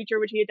creature feature,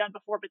 which he had done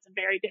before, but it's a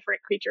very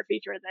different creature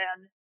feature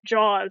than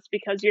Jaws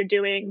because you're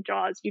doing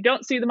Jaws. You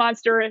don't see the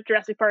monster at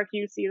Jurassic Park,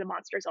 you see the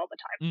monsters all the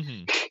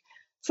Mhm. time.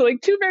 So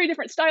like 2 very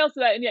different styles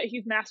to that, and yet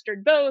he's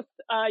mastered both.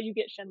 You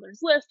get Schindler's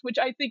List, which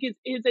I think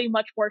is a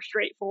much more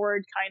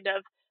straightforward kind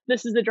of,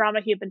 this is the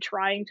drama he had been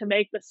trying to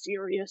make, the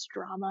serious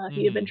drama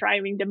he had been Mhm.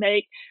 trying to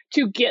make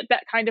to get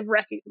that kind of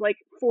like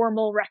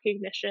formal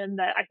recognition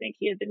that I think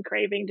he had been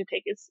craving to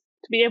take his,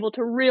 to be able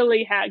to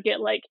really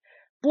get like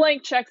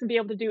blank checks and be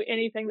able to do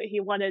anything that he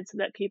wanted, so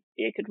that people,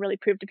 it could really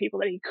prove to people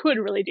that he could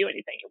really do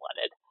anything he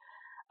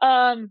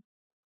wanted.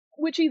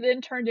 Which he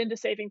then turned into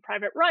Saving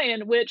Private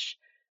Ryan, which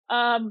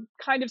kind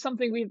of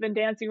something we've been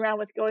dancing around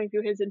with going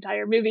through his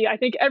entire movie. I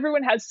think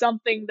everyone has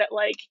something that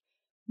like,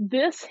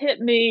 this hit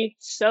me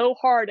so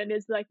hard and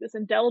is like this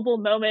indelible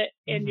moment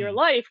in your Mhm.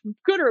 life,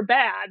 good or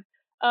bad.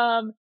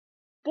 Um,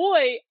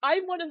 Boy,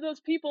 I'm one of those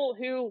people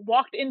who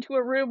walked into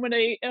a room when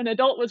an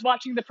adult was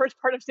watching the first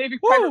part of Saving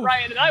Private Woo!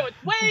 Ryan, and I was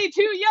way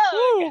too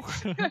young.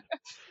 Woo!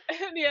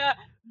 And yeah,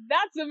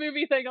 that's a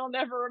movie thing I'll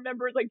never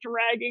remember. Like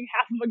dragging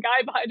half of a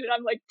guy behind it.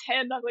 I'm like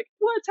 10. I'm like,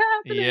 what's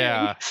happening?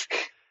 Yeah.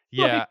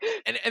 Yeah.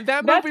 Like And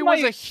that that's movie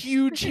was my a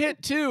huge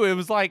hit too. It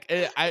was like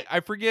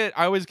I forget,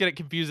 I always get it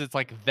confused. It's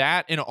like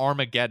that and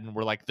Armageddon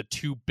were like the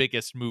 2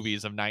 biggest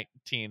movies of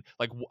 19,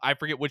 like I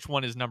forget which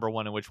one is number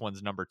 1 and which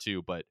one's number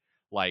 2, but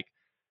like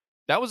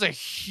that was a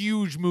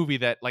huge movie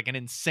that like an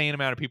insane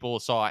amount of people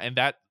saw, and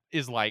that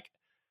is like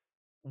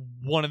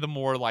one of the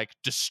more like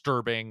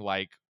disturbing,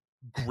 like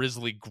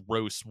grisly,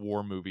 gross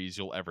war movies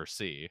you'll ever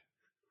see.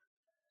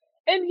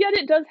 and yet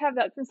it does have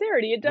that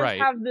sincerity. It does Right.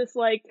 have this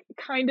like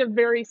kind of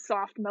very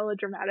soft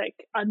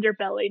melodramatic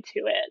underbelly to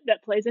it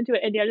that plays into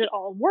it, and yet it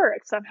all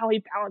works. Somehow he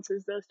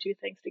balances those 2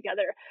 things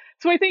together.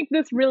 So I think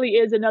this really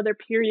is another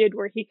period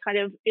where he kind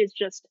of is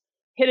just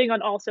hitting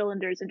on all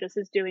cylinders and just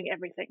is doing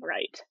everything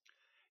right.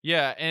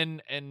 Yeah,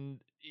 and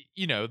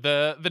you know,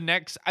 the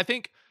next, I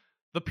think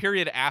the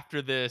period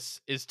after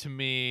this is to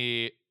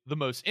me the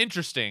most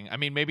interesting. I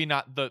mean, maybe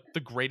not the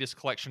greatest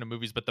collection of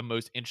movies, but the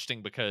most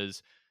interesting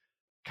because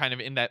kind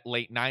of in that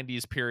late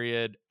 90s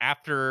period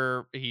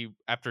after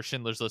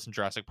Schindler's List and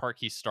Jurassic Park,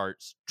 he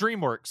starts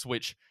DreamWorks,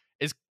 which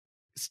is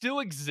still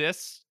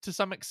exists to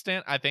some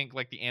extent. I think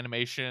like the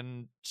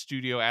animation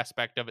studio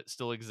aspect of it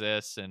still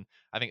exists, and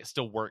I think it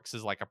still works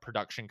as like a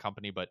production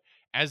company, but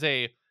as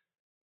a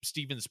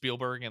Steven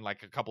Spielberg and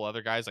like a couple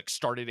other guys like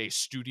started a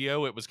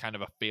studio, it was kind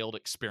of a failed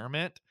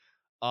experiment.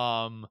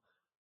 Um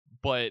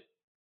but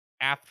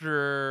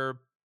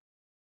after,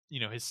 you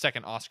know, his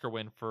second Oscar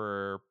win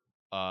for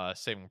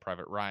Saving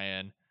Private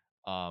Ryan,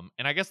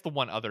 And I guess the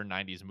one other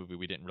 90s movie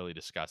we didn't really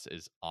discuss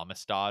is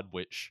Amistad,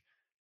 which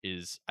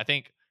is, I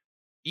think,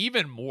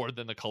 even more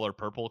than the Color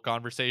Purple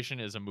conversation,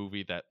 is a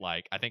movie that,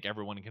 like, I think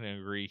everyone can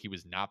agree he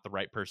was not the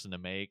right person to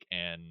make.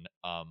 And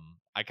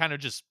I kind of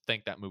just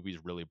think that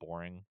movie's really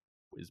boring,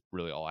 is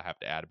really all I have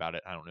to add about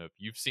it. I don't know if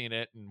you've seen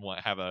it and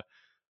want have a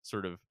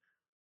sort of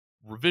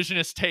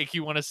revisionist take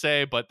you want to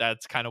say, but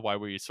that's kind of why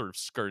we sort of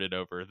skirted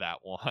over that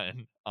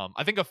one.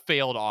 I think a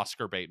failed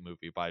Oscar bait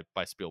movie by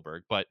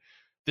Spielberg. But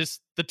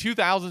the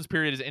 2000s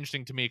period is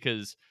interesting to me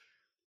because,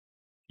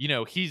 you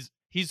know, he's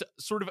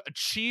sort of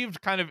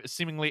achieved kind of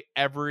seemingly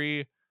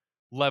every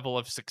level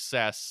of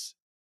success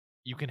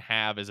you can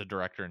have as a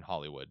director in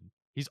Hollywood.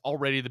 He's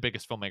already the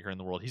biggest filmmaker in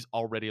the world. He's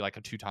already like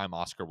a two-time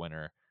Oscar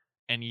winner.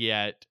 And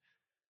yet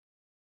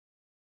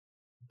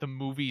the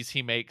movies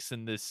he makes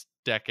in this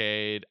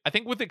decade, I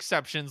think with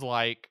exceptions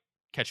like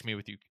Catch Me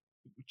If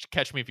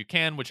You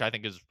Can, which I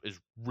think is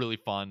really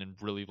fun and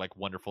really like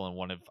wonderful and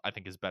one of, I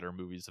think, his better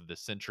movies of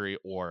this century,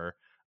 or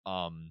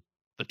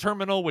The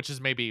Terminal, which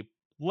is maybe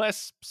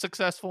less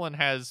successful and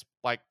has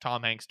like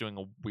Tom Hanks doing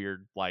a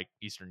weird like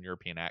Eastern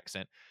European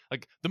accent.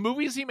 Like the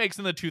movies he makes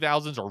in the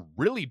 2000s are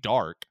really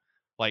dark.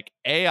 Like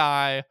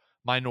AI,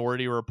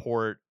 Minority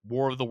Report,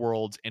 War of the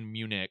Worlds, and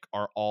Munich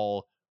are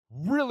all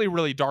really,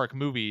 really dark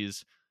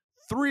movies.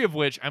 Three of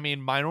which, I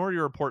mean, Minority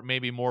Report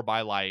maybe more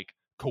by like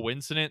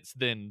coincidence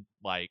than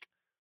like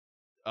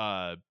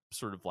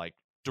sort of like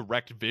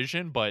direct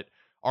vision, but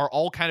are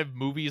all kind of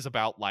movies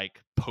about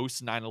like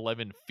post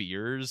 9/11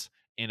 fears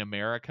in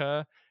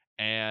America.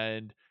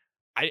 And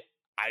I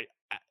I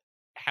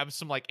have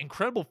some like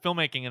incredible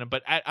filmmaking in it,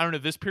 but I don't know,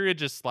 this period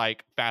just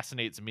like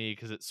fascinates me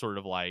because it's sort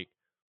of like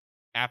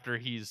after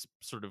he's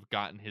sort of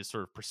gotten his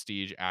sort of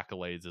prestige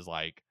accolades, is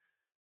like,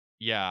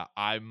 yeah,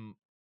 I'm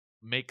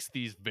makes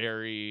these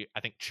very,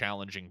 I think,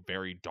 challenging,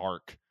 very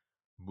dark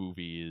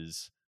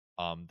movies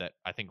that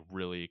I think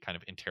really kind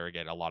of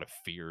interrogate a lot of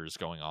fears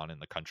going on in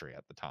the country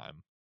at the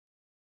time.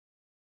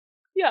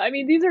 Yeah, I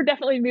mean, these are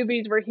definitely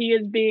movies where he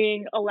is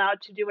being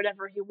allowed to do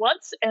whatever he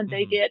wants, and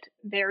they Hmm. get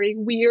very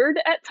weird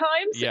at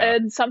times, Yeah.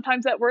 and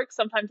sometimes that works,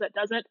 sometimes that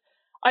doesn't.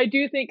 I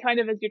do think, kind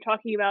of as you're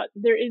talking about,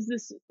 there is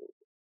this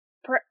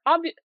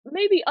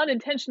maybe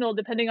unintentional,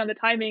 depending on the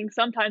timing,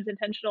 sometimes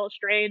intentional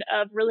strain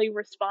of really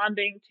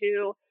responding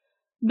to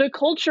the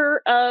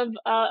culture of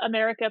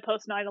America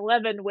post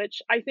 9/11,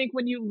 which I think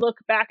when you look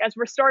back, as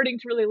we're starting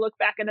to really look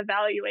back and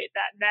evaluate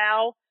that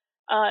now,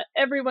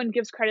 everyone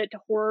gives credit to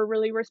horror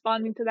really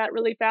responding to that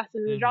really fast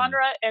as a Hmm.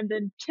 genre. And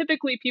then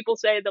typically people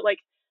say that, like,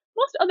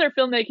 most other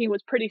filmmaking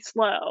was pretty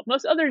slow.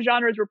 Most other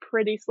genres were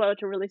pretty slow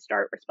to really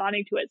start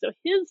responding to it. So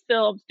his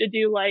films to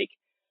do like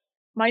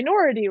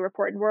Minority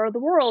Report and War of the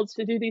Worlds,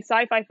 to do these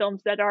sci fi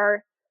films that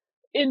are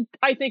in,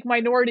 I think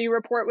Minority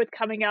Report with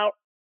coming out,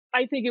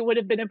 I think it would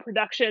have been in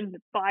production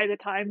by the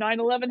time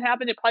 9/11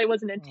 happened. It probably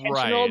wasn't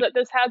intentional Right. that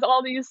this has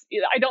all these,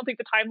 I don't think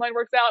the timeline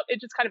works out.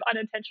 It just kind of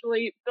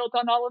unintentionally built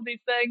on all of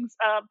these things.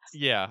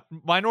 Yeah.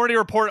 Minority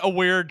Report, a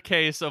weird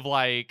case of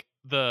like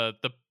the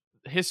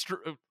history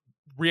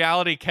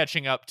reality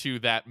catching up to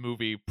that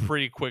movie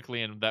pretty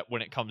quickly, and that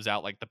when it comes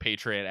out, like the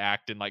Patriot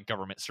Act and like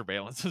government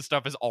surveillance and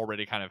stuff is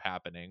already kind of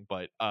happening.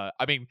 But I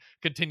mean,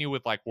 continue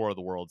with like War of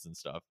the Worlds and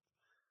stuff.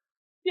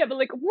 Yeah, but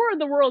like War of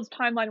the Worlds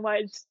timeline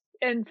wise,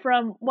 and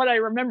from what I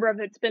remember of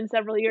it, it's been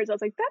several years. I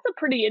was like, that's a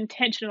pretty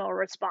intentional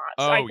response.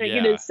 I Oh think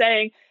it yeah. is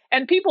saying,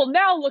 and people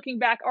now looking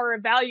back are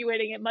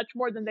evaluating it much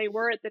more than they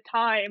were at the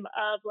time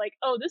of like,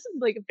 oh, this is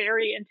like a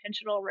very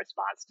intentional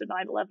response to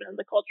 9/11 and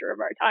the culture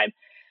of our time.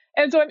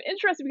 And so I'm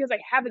interested because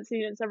I haven't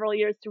seen it in several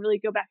years to really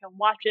go back and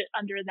watch it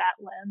under that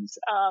lens.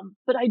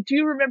 But I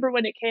do remember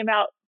when it came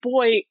out,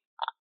 boy,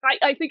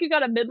 I think it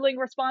got a middling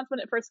response when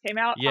it first came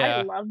out. I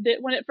Yeah. loved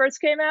it when it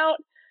first came out.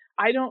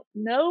 I don't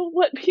know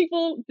what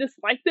people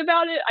disliked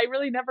about it. I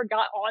really never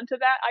got onto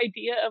that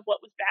idea of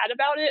what was bad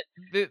about it.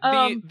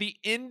 The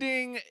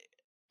ending,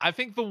 I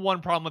think the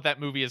one problem with that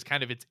movie is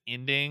kind of its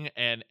ending,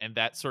 and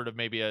that's sort of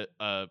maybe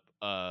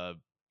a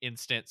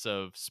instance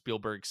of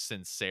Spielberg's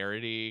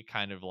sincerity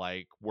kind of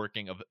like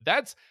working of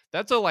that's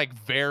a like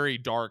very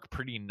dark,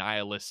 pretty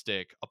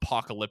nihilistic,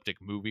 apocalyptic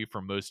movie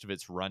for most of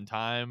its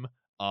runtime.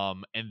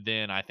 And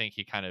then I think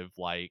he kind of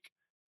like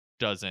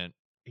doesn't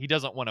he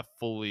doesn't want to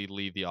fully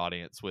leave the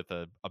audience with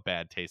a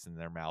bad taste in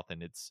their mouth,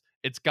 and it's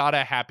got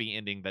a happy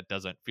ending that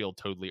doesn't feel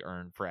totally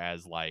earned for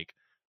as like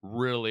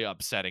really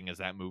upsetting as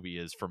that movie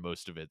is for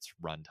most of its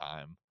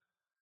runtime.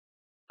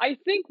 I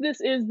think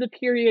this is the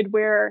period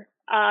where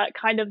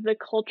kind of the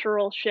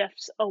cultural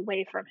shifts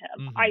away from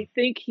him. Hmm. I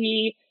think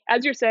he,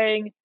 as you're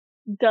saying,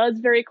 does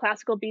very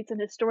classical beats in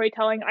his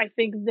storytelling. I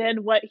think then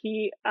what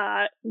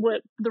the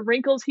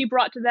wrinkles he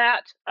brought to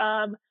that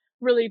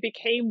really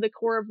became the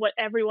core of what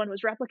everyone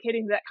was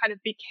replicating. That kind of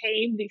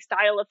became the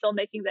style of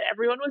filmmaking that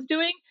everyone was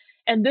doing.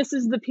 And this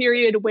is the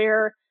period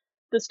where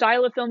the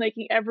style of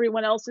filmmaking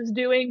everyone else is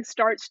doing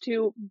starts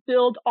to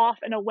build off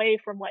and away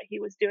from what he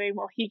was doing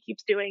while he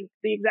keeps doing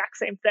the exact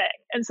same thing.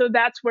 And so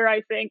that's where I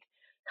think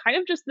kind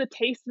of just the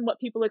taste and what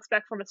people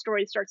expect from a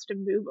story starts to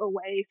move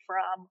away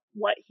from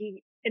what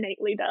he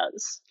innately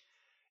does.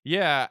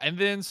 Yeah, and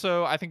then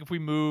so I think if we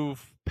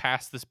move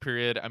past this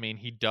period, I mean,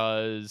 he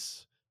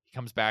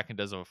comes back and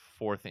does a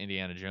fourth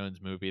Indiana Jones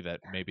movie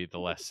that maybe the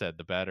less said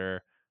the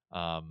better.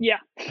 Um, Yeah.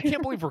 I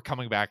can't believe we're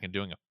coming back and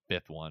doing a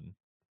fifth one.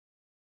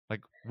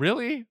 Like,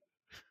 really?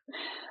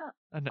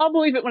 An- I'll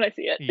believe it when I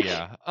see it.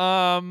 yeah.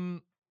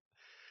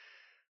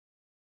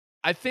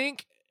 I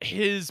think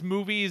his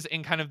movies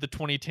in kind of the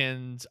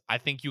 2010s, I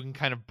think you can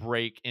kind of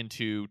break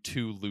into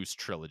two loose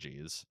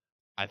trilogies.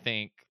 I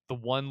think the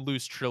one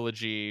loose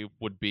trilogy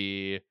would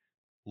be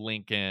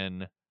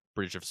Lincoln,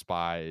 Bridge of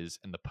Spies,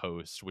 and The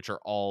Post, which are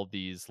all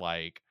these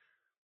like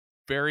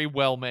very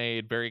well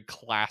made, very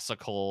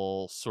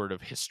classical sort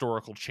of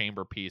historical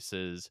chamber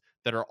pieces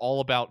that are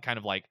all about kind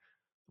of like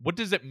what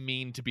does it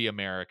mean to be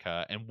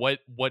America and what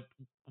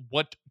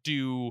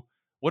do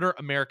what are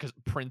America's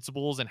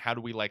principles and how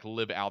do we like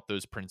live out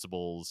those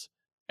principles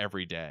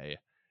every day?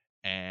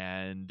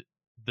 And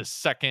the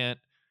second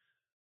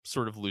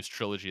sort of loose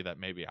trilogy that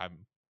maybe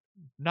I'm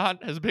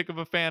not as big of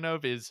a fan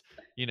of is,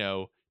 you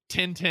know,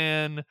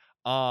 Tintin,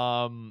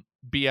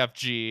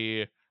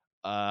 BFG,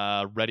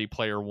 Ready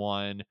Player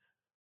One,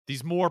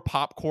 these more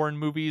popcorn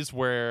movies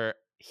where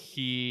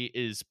he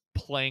is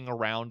playing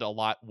around a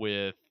lot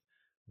with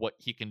what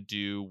he can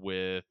do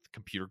with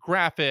computer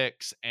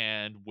graphics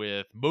and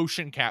with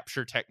motion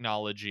capture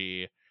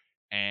technology.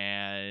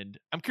 And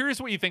I'm curious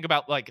what you think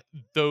about like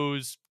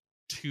those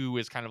two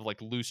as kind of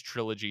like loose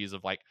trilogies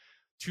of like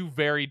two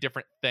very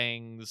different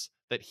things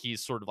that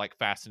he's sort of like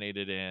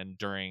fascinated in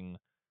during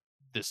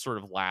this sort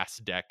of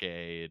last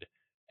decade,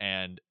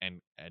 and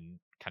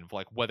kind of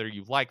like whether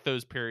you like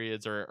those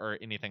periods or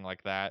anything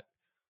like that.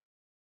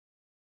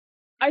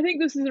 I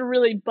think this is a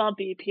really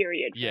bumpy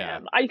period for Yeah.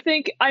 him. I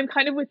think I'm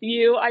kind of with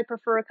you. I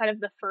prefer kind of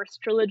the first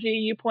trilogy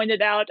you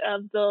pointed out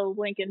of the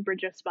Lincoln,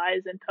 Bridge of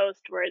Spies, and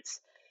Post, where it's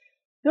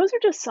those are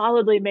just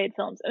solidly made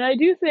films. And I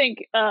do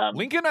think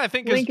Lincoln, I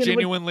think, is Lincoln would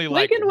genuinely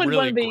like Lincoln would want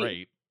really to be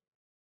great.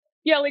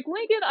 yeah, like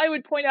Lincoln I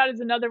would point out as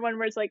another one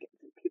where it's like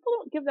people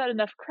don't give that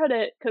enough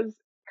credit because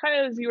kind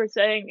of as you were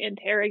saying,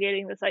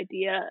 interrogating this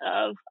idea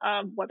of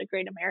what a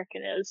great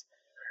American is.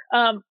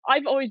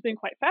 I've always been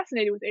quite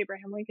fascinated with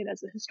Abraham Lincoln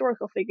as a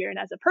historical figure and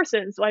as a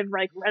person. So I've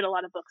like read a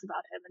lot of books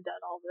about him and done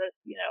all the,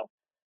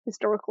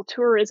 historical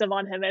tourism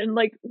on him. And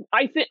like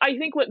I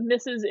think what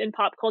misses in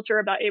pop culture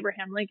about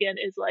Abraham Lincoln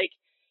is like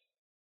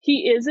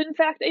he is in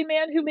fact a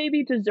man who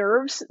maybe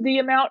deserves the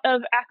amount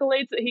of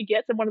accolades that he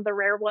gets and one of the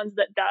rare ones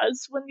that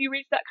does when you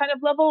reach that kind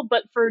of level,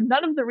 but for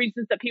none of the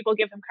reasons that people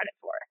give him credit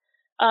for.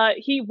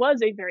 He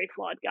was a very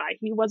flawed guy.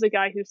 He was a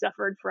guy who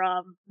suffered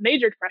from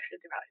major depression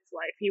throughout his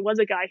life. He was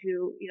a guy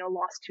who,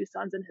 lost two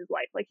sons in his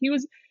life. Like he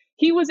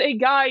was a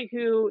guy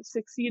who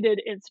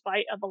succeeded in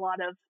spite of a lot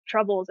of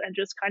troubles and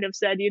just kind of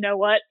said, you know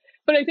what?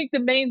 But I think the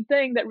main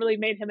thing that really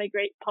made him a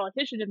great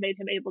politician and made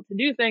him able to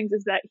do things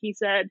is that he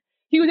said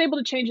he was able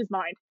to change his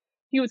mind.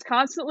 He was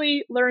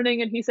constantly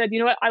learning and he said, you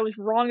know what, I was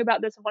wrong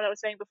about this and what I was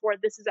saying before.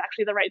 This is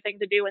actually the right thing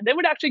to do. And then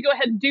would actually go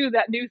ahead and do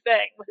that new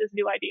thing with his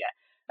new idea.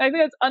 And I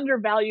think that's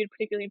undervalued,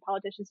 particularly in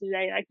politicians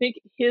today. And I think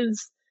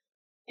his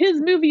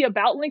movie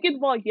about Lincoln,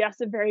 while yes,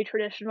 a very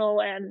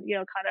traditional and,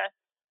 kind of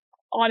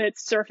on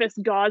its surface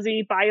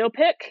gauzy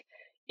biopic,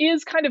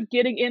 is kind of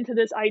getting into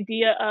this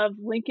idea of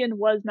Lincoln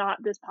was not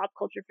this pop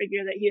culture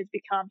figure that he has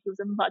become. He was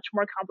a much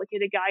more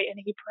complicated guy, and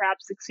he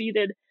perhaps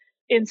succeeded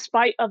in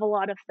spite of a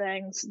lot of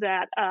things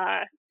that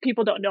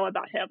people don't know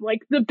about him. Like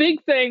the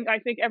big thing I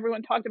think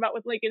everyone talked about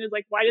with Lincoln is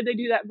like, why did they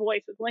do that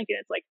voice with Lincoln?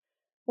 It's like,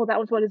 well, that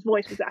was what his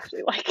voice was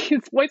actually like.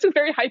 His voice was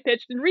very high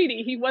pitched and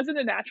reedy. He wasn't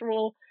a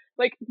natural.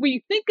 Like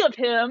we think of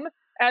him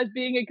as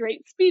being a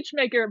great speech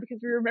maker because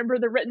we remember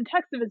the written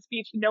text of his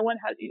speech. No one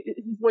had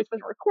his voice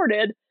wasn't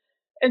recorded,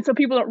 and so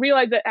people don't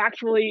realize that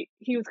actually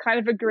he was kind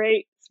of a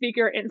great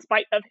speaker in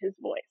spite of his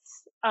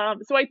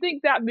voice. So I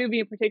think that movie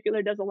in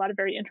particular does a lot of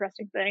very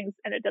interesting things,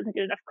 and it doesn't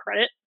get enough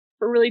credit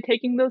for really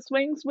taking those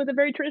swings with a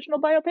very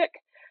traditional biopic.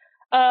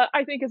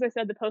 I think, as I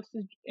said, The Post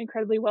is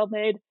incredibly well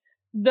made.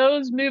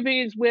 Those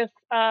movies with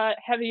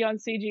heavy on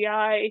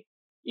CGI,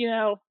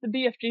 the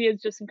BFG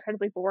is just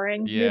incredibly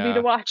boring movie to Yeah.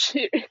 watch.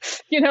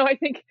 I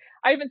think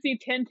I haven't seen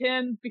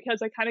Tintin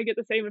because I kind of get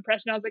the same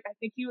impression. I was like, I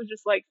think he was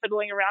just like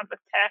fiddling around with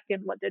tech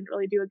and what didn't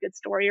really do a good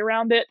story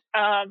around it.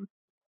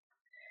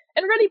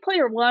 And Ready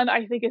Player One,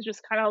 I think, is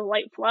just kind of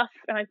light fluff,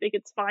 and I think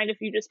it's fine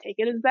if you just take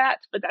it as that.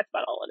 But that's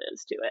about all it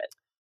is to it.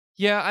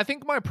 Yeah, I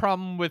think my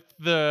problem with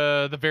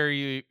the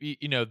very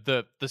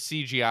the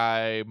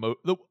CGI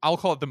I'll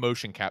call it the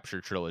motion capture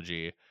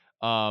trilogy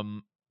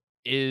um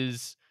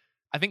is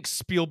I think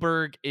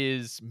Spielberg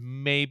is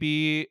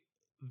maybe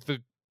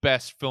the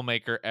best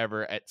filmmaker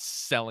ever at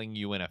selling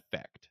you an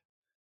effect.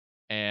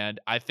 And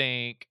I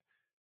think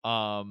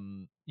a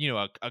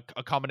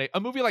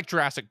movie like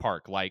Jurassic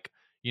Park, like,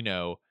 you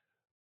know,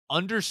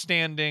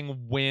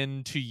 understanding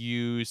when to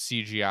use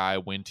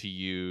CGI, when to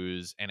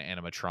use an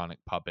animatronic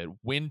puppet,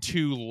 when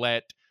to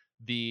let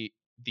the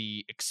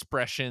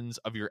expressions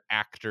of your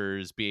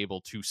actors be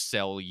able to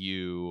sell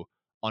you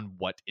on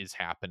what is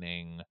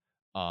happening,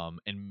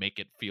 and make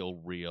it feel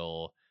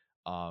real.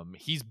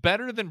 He's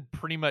better than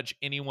pretty much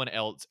anyone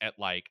else at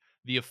like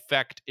the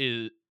effect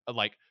is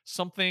like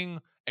something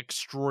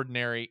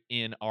extraordinary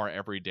in our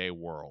everyday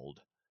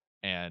world,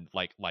 and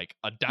like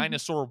a Mhm.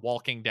 dinosaur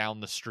walking down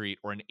the street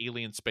or an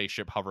alien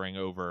spaceship hovering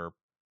over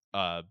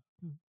uh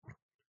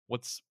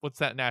what's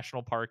that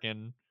national park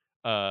in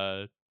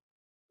uh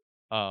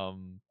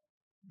um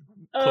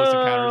Close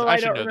Encounters. Oh, I I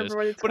should don't know this, remember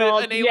what it's but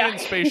called. an Yeah. alien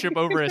spaceship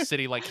over a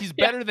city, like he's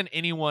Yeah. better than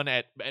anyone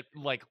at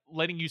like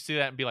letting you see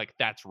that and be like,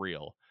 that's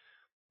real.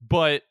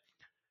 But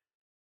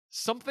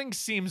something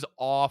seems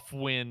off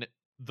when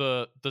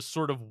the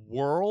sort of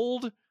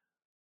world,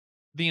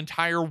 the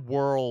entire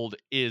world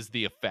is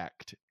the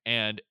effect,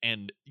 and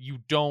you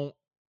don't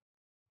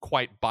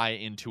quite buy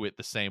into it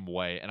the same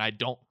way. And I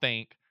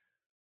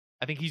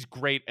think he's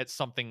great at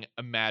something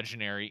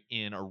imaginary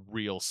in a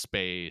real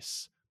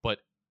space, but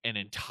an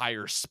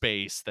entire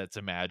space that's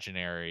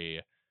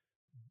imaginary,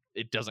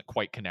 it doesn't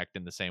quite connect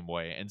in the same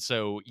way. And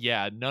so,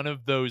 yeah, none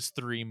of those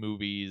three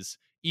movies,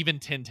 even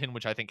Tintin,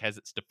 which I think has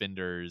its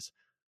defenders,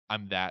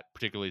 I'm that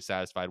particularly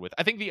satisfied with.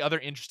 I think the other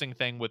interesting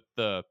thing with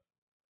the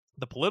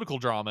political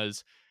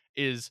dramas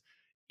is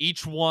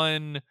each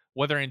one,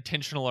 whether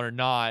intentional or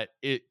not,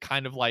 it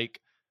kind of like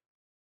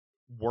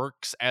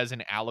works as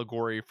an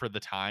allegory for the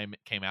time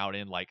it came out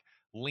in. Like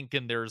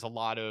Lincoln, there's a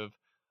lot of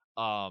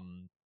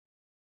um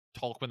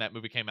talk when that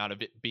movie came out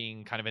of it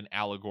being kind of an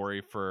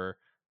allegory for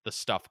the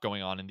stuff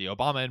going on in the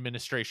Obama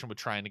administration with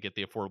trying to get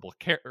the Affordable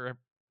Care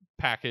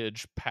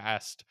package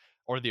passed,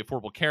 or the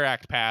Affordable Care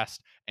Act passed,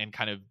 and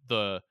kind of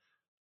the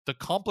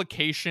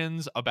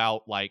complications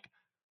about like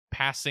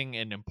passing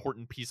an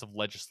important piece of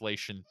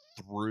legislation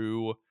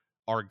through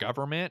our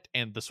government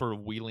and the sort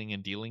of wheeling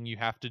and dealing you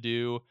have to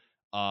do.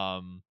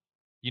 um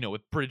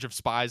with Bridge of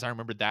Spies, I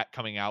remember that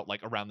coming out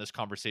like around this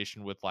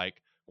conversation with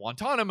like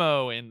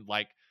Guantanamo and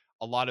like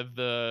a lot of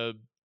the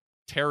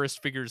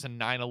terrorist figures in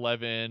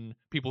 9/11,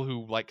 people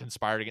who like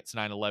conspired against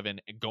 9/11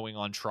 and going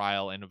on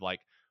trial, and of like,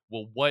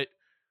 well, what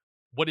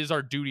is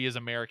our duty as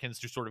Americans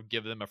to sort of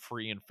give them a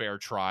free and fair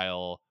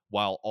trial,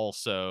 while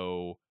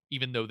also,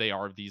 even though they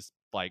are these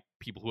like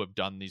people who have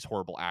done these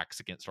horrible acts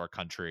against our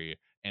country,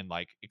 and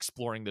like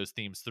exploring those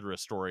themes through a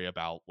story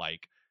about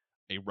like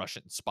a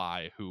Russian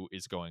spy who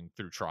is going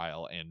through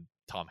trial, and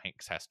Tom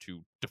Hanks has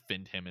to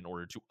defend him in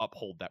order to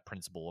uphold that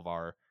principle of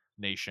our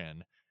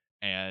nation.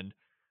 And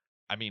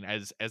I mean,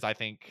 as I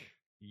think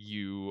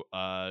you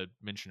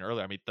mentioned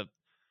earlier, I mean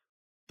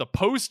the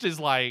Post is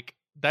like,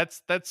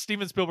 that's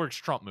Steven Spielberg's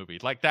Trump movie.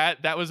 Like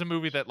that was a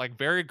movie that like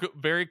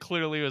very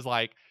clearly was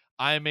like,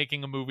 I am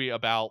making a movie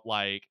about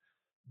like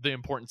the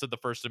importance of the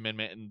First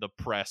Amendment and the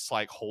press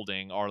like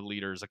holding our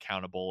leaders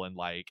accountable, and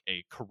like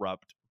a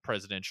corrupt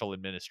presidential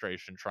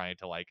administration trying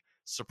to like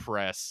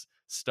suppress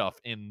stuff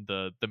in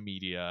the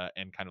media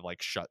and kind of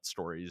like shut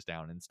stories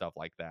down and stuff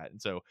like that.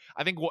 And so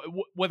I think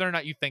whether or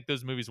not you think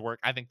those movies work,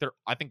 I think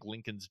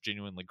Lincoln's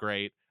genuinely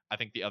great. I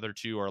think the other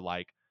two are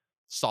like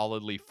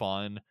solidly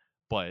fun,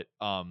 but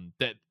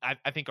that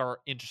I think are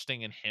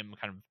interesting in him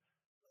kind of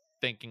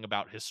thinking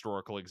about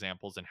historical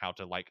examples and how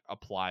to like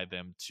apply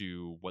them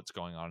to what's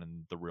going on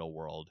in the real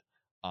world.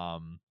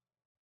 um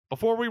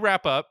Before we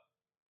wrap up,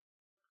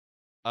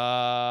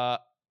 uh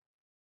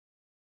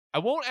I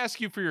won't ask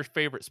you for your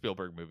favorite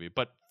Spielberg movie,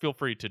 but feel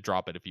free to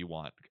drop it if you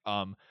want.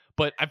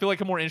 But I feel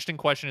like a more interesting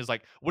question is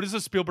like, what is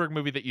a Spielberg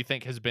movie that you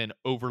think has been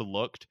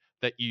overlooked,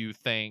 that you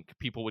think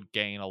people would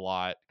gain a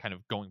lot kind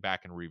of going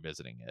back and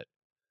revisiting it?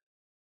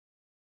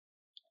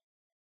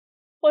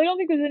 Well, I don't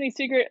think there's any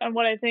secret on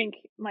what I think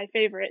my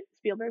favorite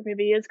Spielberg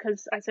movie is,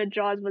 because I said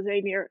Jaws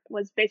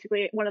was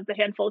basically one of the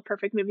handful of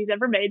perfect movies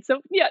ever made.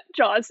 So yeah,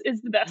 Jaws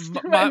is the best,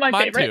 my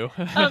Mine favorite. too.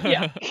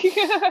 Yeah.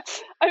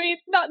 I mean,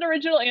 not an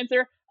original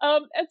answer. As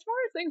far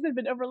as things that have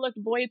been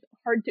overlooked, boy, it's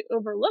hard to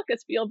overlook a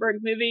Spielberg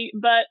movie.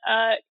 But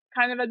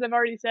kind of as I've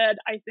already said,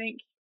 I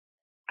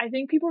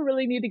think people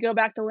really need to go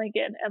back to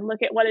Lincoln and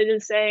look at what it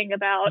is saying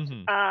about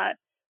Hmm.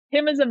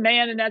 him as a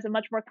man and as a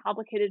much more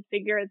complicated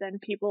figure than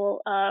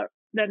people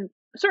than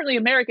certainly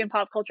American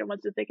pop culture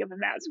wants to think of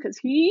him as, because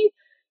he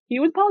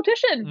was a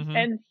politician Hmm.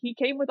 and he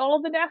came with all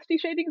of the nasty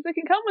shadings that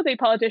can come with a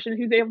politician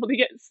who's able to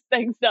get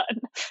things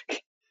done.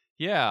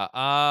 Yeah.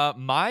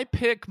 My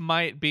pick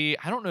might be.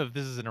 I don't know if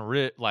this is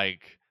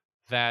like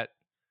that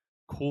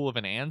cool of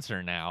an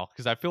answer now,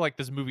 because I feel like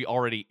this movie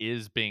already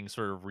is being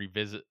sort of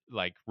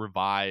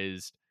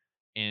revised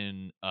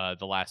in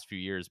the last few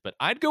years. But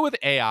I'd go with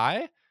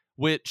AI,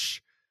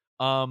 which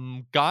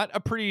got a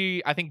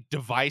pretty, I think,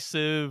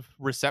 divisive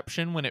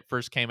reception when it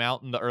first came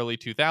out in the early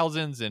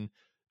 2000s, and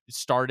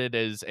started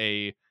as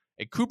a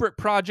Kubrick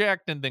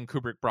project, and then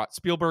Kubrick brought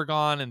Spielberg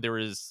on, and there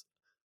was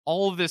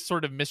all of this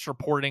sort of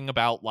misreporting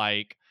about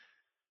like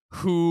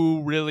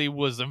who really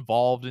was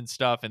involved in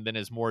stuff. And then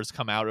as more has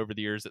come out over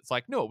the years, it's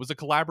like, no, it was a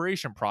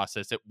collaboration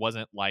process. It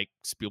wasn't like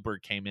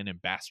Spielberg came in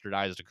and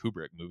bastardized a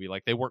Kubrick movie.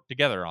 Like they worked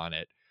together on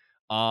it.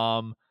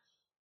 um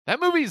that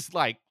movie's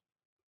like,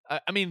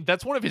 I mean,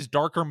 that's one of his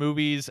darker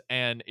movies,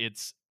 and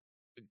it's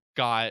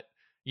got,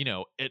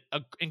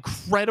 a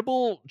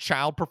incredible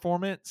child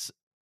performance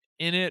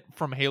in it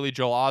from Haley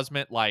Joel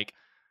Osment. Like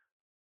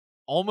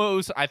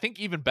almost, I think,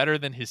 even better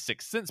than his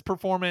Sixth Sense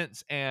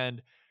performance,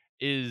 and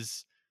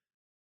is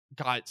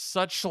got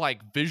such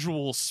like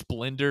visual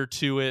splendor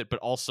to it, but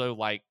also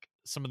like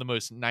some of the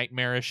most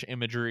nightmarish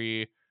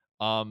imagery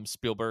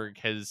Spielberg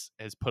has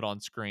put on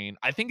screen.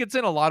 I think it's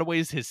in a lot of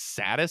ways his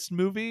saddest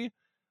movie.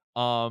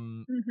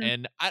 Mhm.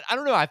 And I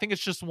don't know, I think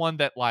it's just one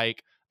that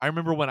like I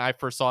remember when I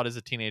first saw it as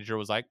a teenager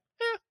was like,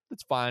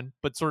 it's fine,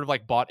 but sort of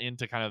like bought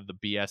into kind of the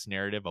BS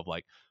narrative of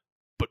like,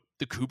 but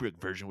the Kubrick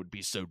version would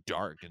be so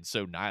dark and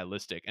so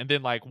nihilistic. And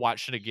then like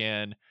watched it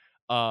again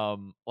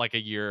like a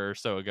year or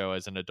so ago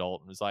as an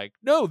adult and was like,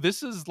 no,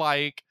 this is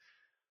like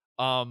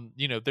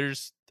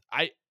there's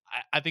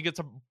I think it's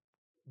a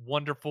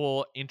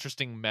wonderful,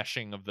 interesting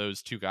meshing of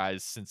those two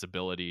guys'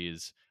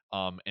 sensibilities,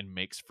 and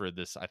makes for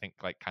this, I think,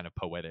 like kind of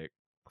poetic,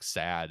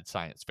 sad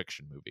science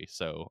fiction movie.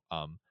 So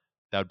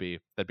that'd be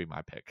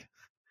my pick.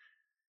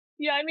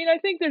 Yeah, I mean, I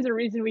think there's a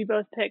reason we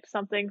both picked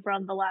something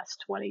from the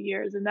last 20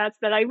 years, and that's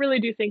that I really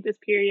do think this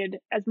period,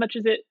 as much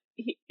as it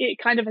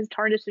kind of has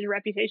tarnished his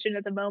reputation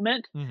at the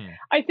moment, Hmm.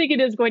 I think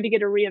it is going to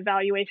get a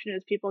reevaluation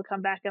as people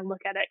come back and look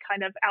at it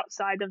kind of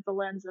outside of the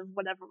lens of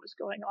whatever was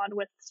going on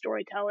with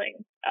storytelling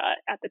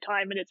at the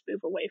time and its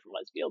move away from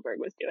what Spielberg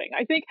was doing.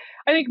 I think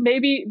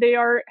maybe they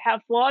are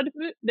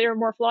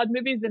more flawed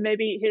movies than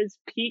maybe his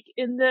peak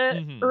in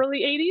the Hmm.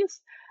 early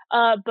 80s,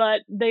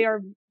 but they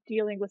are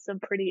dealing with some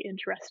pretty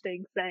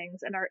interesting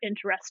things and are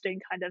interesting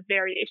kind of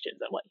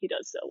variations on what he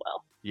does so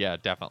well. Yeah,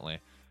 definitely.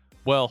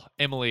 Well,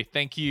 Emily,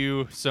 thank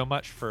you so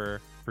much for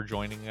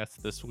joining us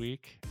this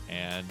week,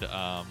 and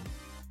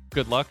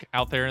good luck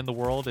out there in the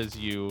world as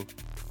you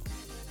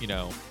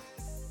know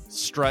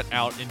strut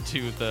out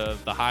into the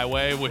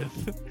highway with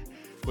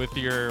with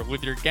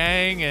your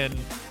gang, and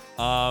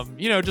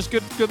just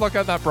good luck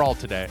on that brawl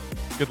today.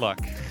 Good luck.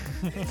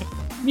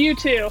 You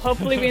too.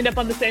 Hopefully we end up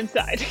on the same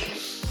side.